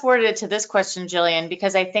fast forwarded to this question, Jillian,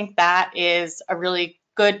 because I think that is a really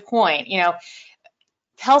good point. You know,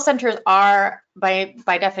 health centers are by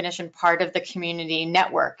definition part of the community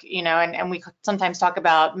network, you know, and we sometimes talk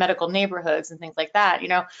about medical neighborhoods and things like that. You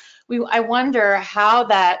know, I wonder how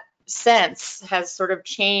that sense has sort of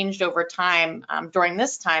changed over time during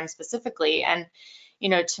this time specifically. And, you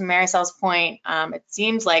know, to Maricel's point, it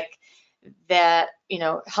seems like that, you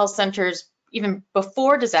know, health centers, even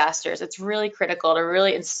before disasters, it's really critical to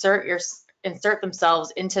really insert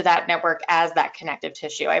themselves into that network as that connective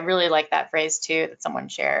tissue. I really like that phrase too that someone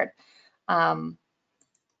shared.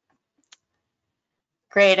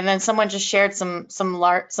 Great, and then someone just shared some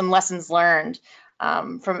lessons learned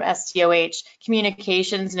from STOH.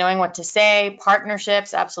 Communications, knowing what to say,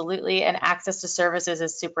 partnerships, absolutely, and access to services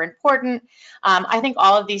is super important. I think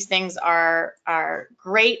all of these things are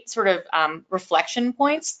great sort of reflection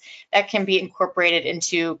points that can be incorporated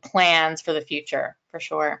into plans for the future, for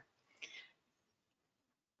sure.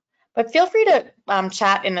 But feel free to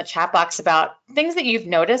chat in the chat box about things that you've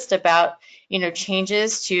noticed about, you know,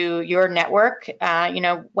 changes to your network, you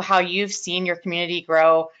know, how you've seen your community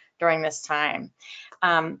grow during this time.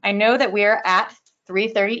 I know that we're at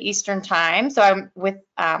 3:30 Eastern time, so I'm with,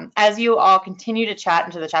 as you all continue to chat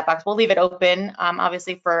into the chat box, we'll leave it open,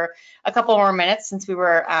 obviously, for a couple more minutes since we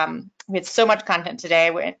had so much content today,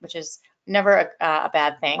 which is never a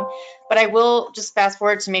bad thing. But I will just fast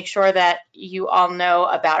forward to make sure that you all know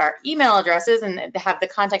about our email addresses and have the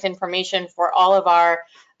contact information for all of our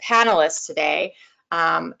panelists today.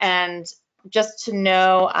 And just to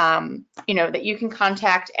know, you know, that you can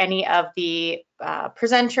contact any of the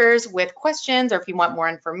presenters with questions, or if you want more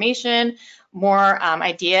information, more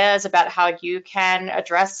ideas about how you can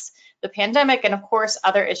address the pandemic, and of course,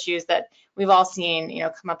 other issues that we've all seen, you know,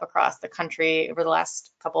 come up across the country over the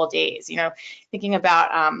last couple of days, you know, thinking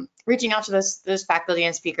about reaching out to those faculty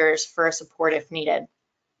and speakers for support if needed.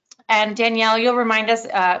 And Danielle, you'll remind us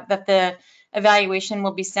that the evaluation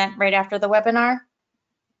will be sent right after the webinar?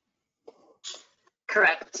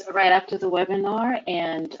 Correct, right after the webinar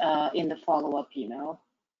and in the follow-up email.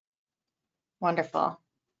 Wonderful.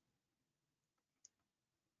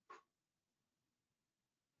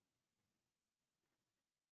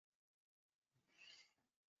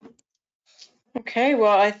 Okay,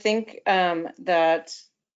 well, I think that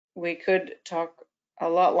we could talk a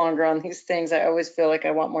lot longer on these things. I always feel like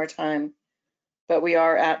I want more time, but we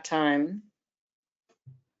are at time.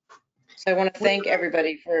 So I want to thank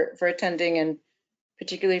everybody for attending, and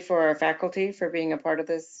particularly for our faculty for being a part of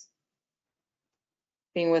this,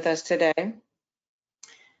 being with us today.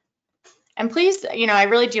 And please, you know, I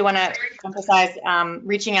really do want to emphasize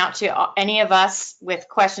reaching out to any of us with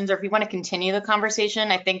questions, or if you want to continue the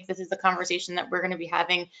conversation. I think this is a conversation that we're going to be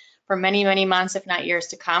having for many, many months, if not years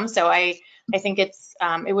to come. So I think it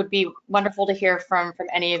would be wonderful to hear from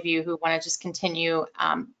any of you who want to just continue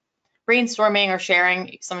brainstorming or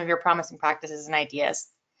sharing some of your promising practices and ideas.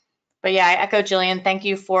 But yeah, I echo Jillian. Thank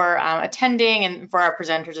you for attending, and for our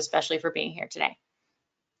presenters, especially for being here today.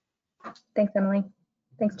 Thanks, Emily.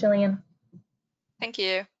 Thanks, Jillian. Thank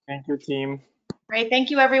you. Thank you, team. Great.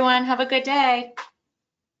 Thank you, everyone. Have a good day.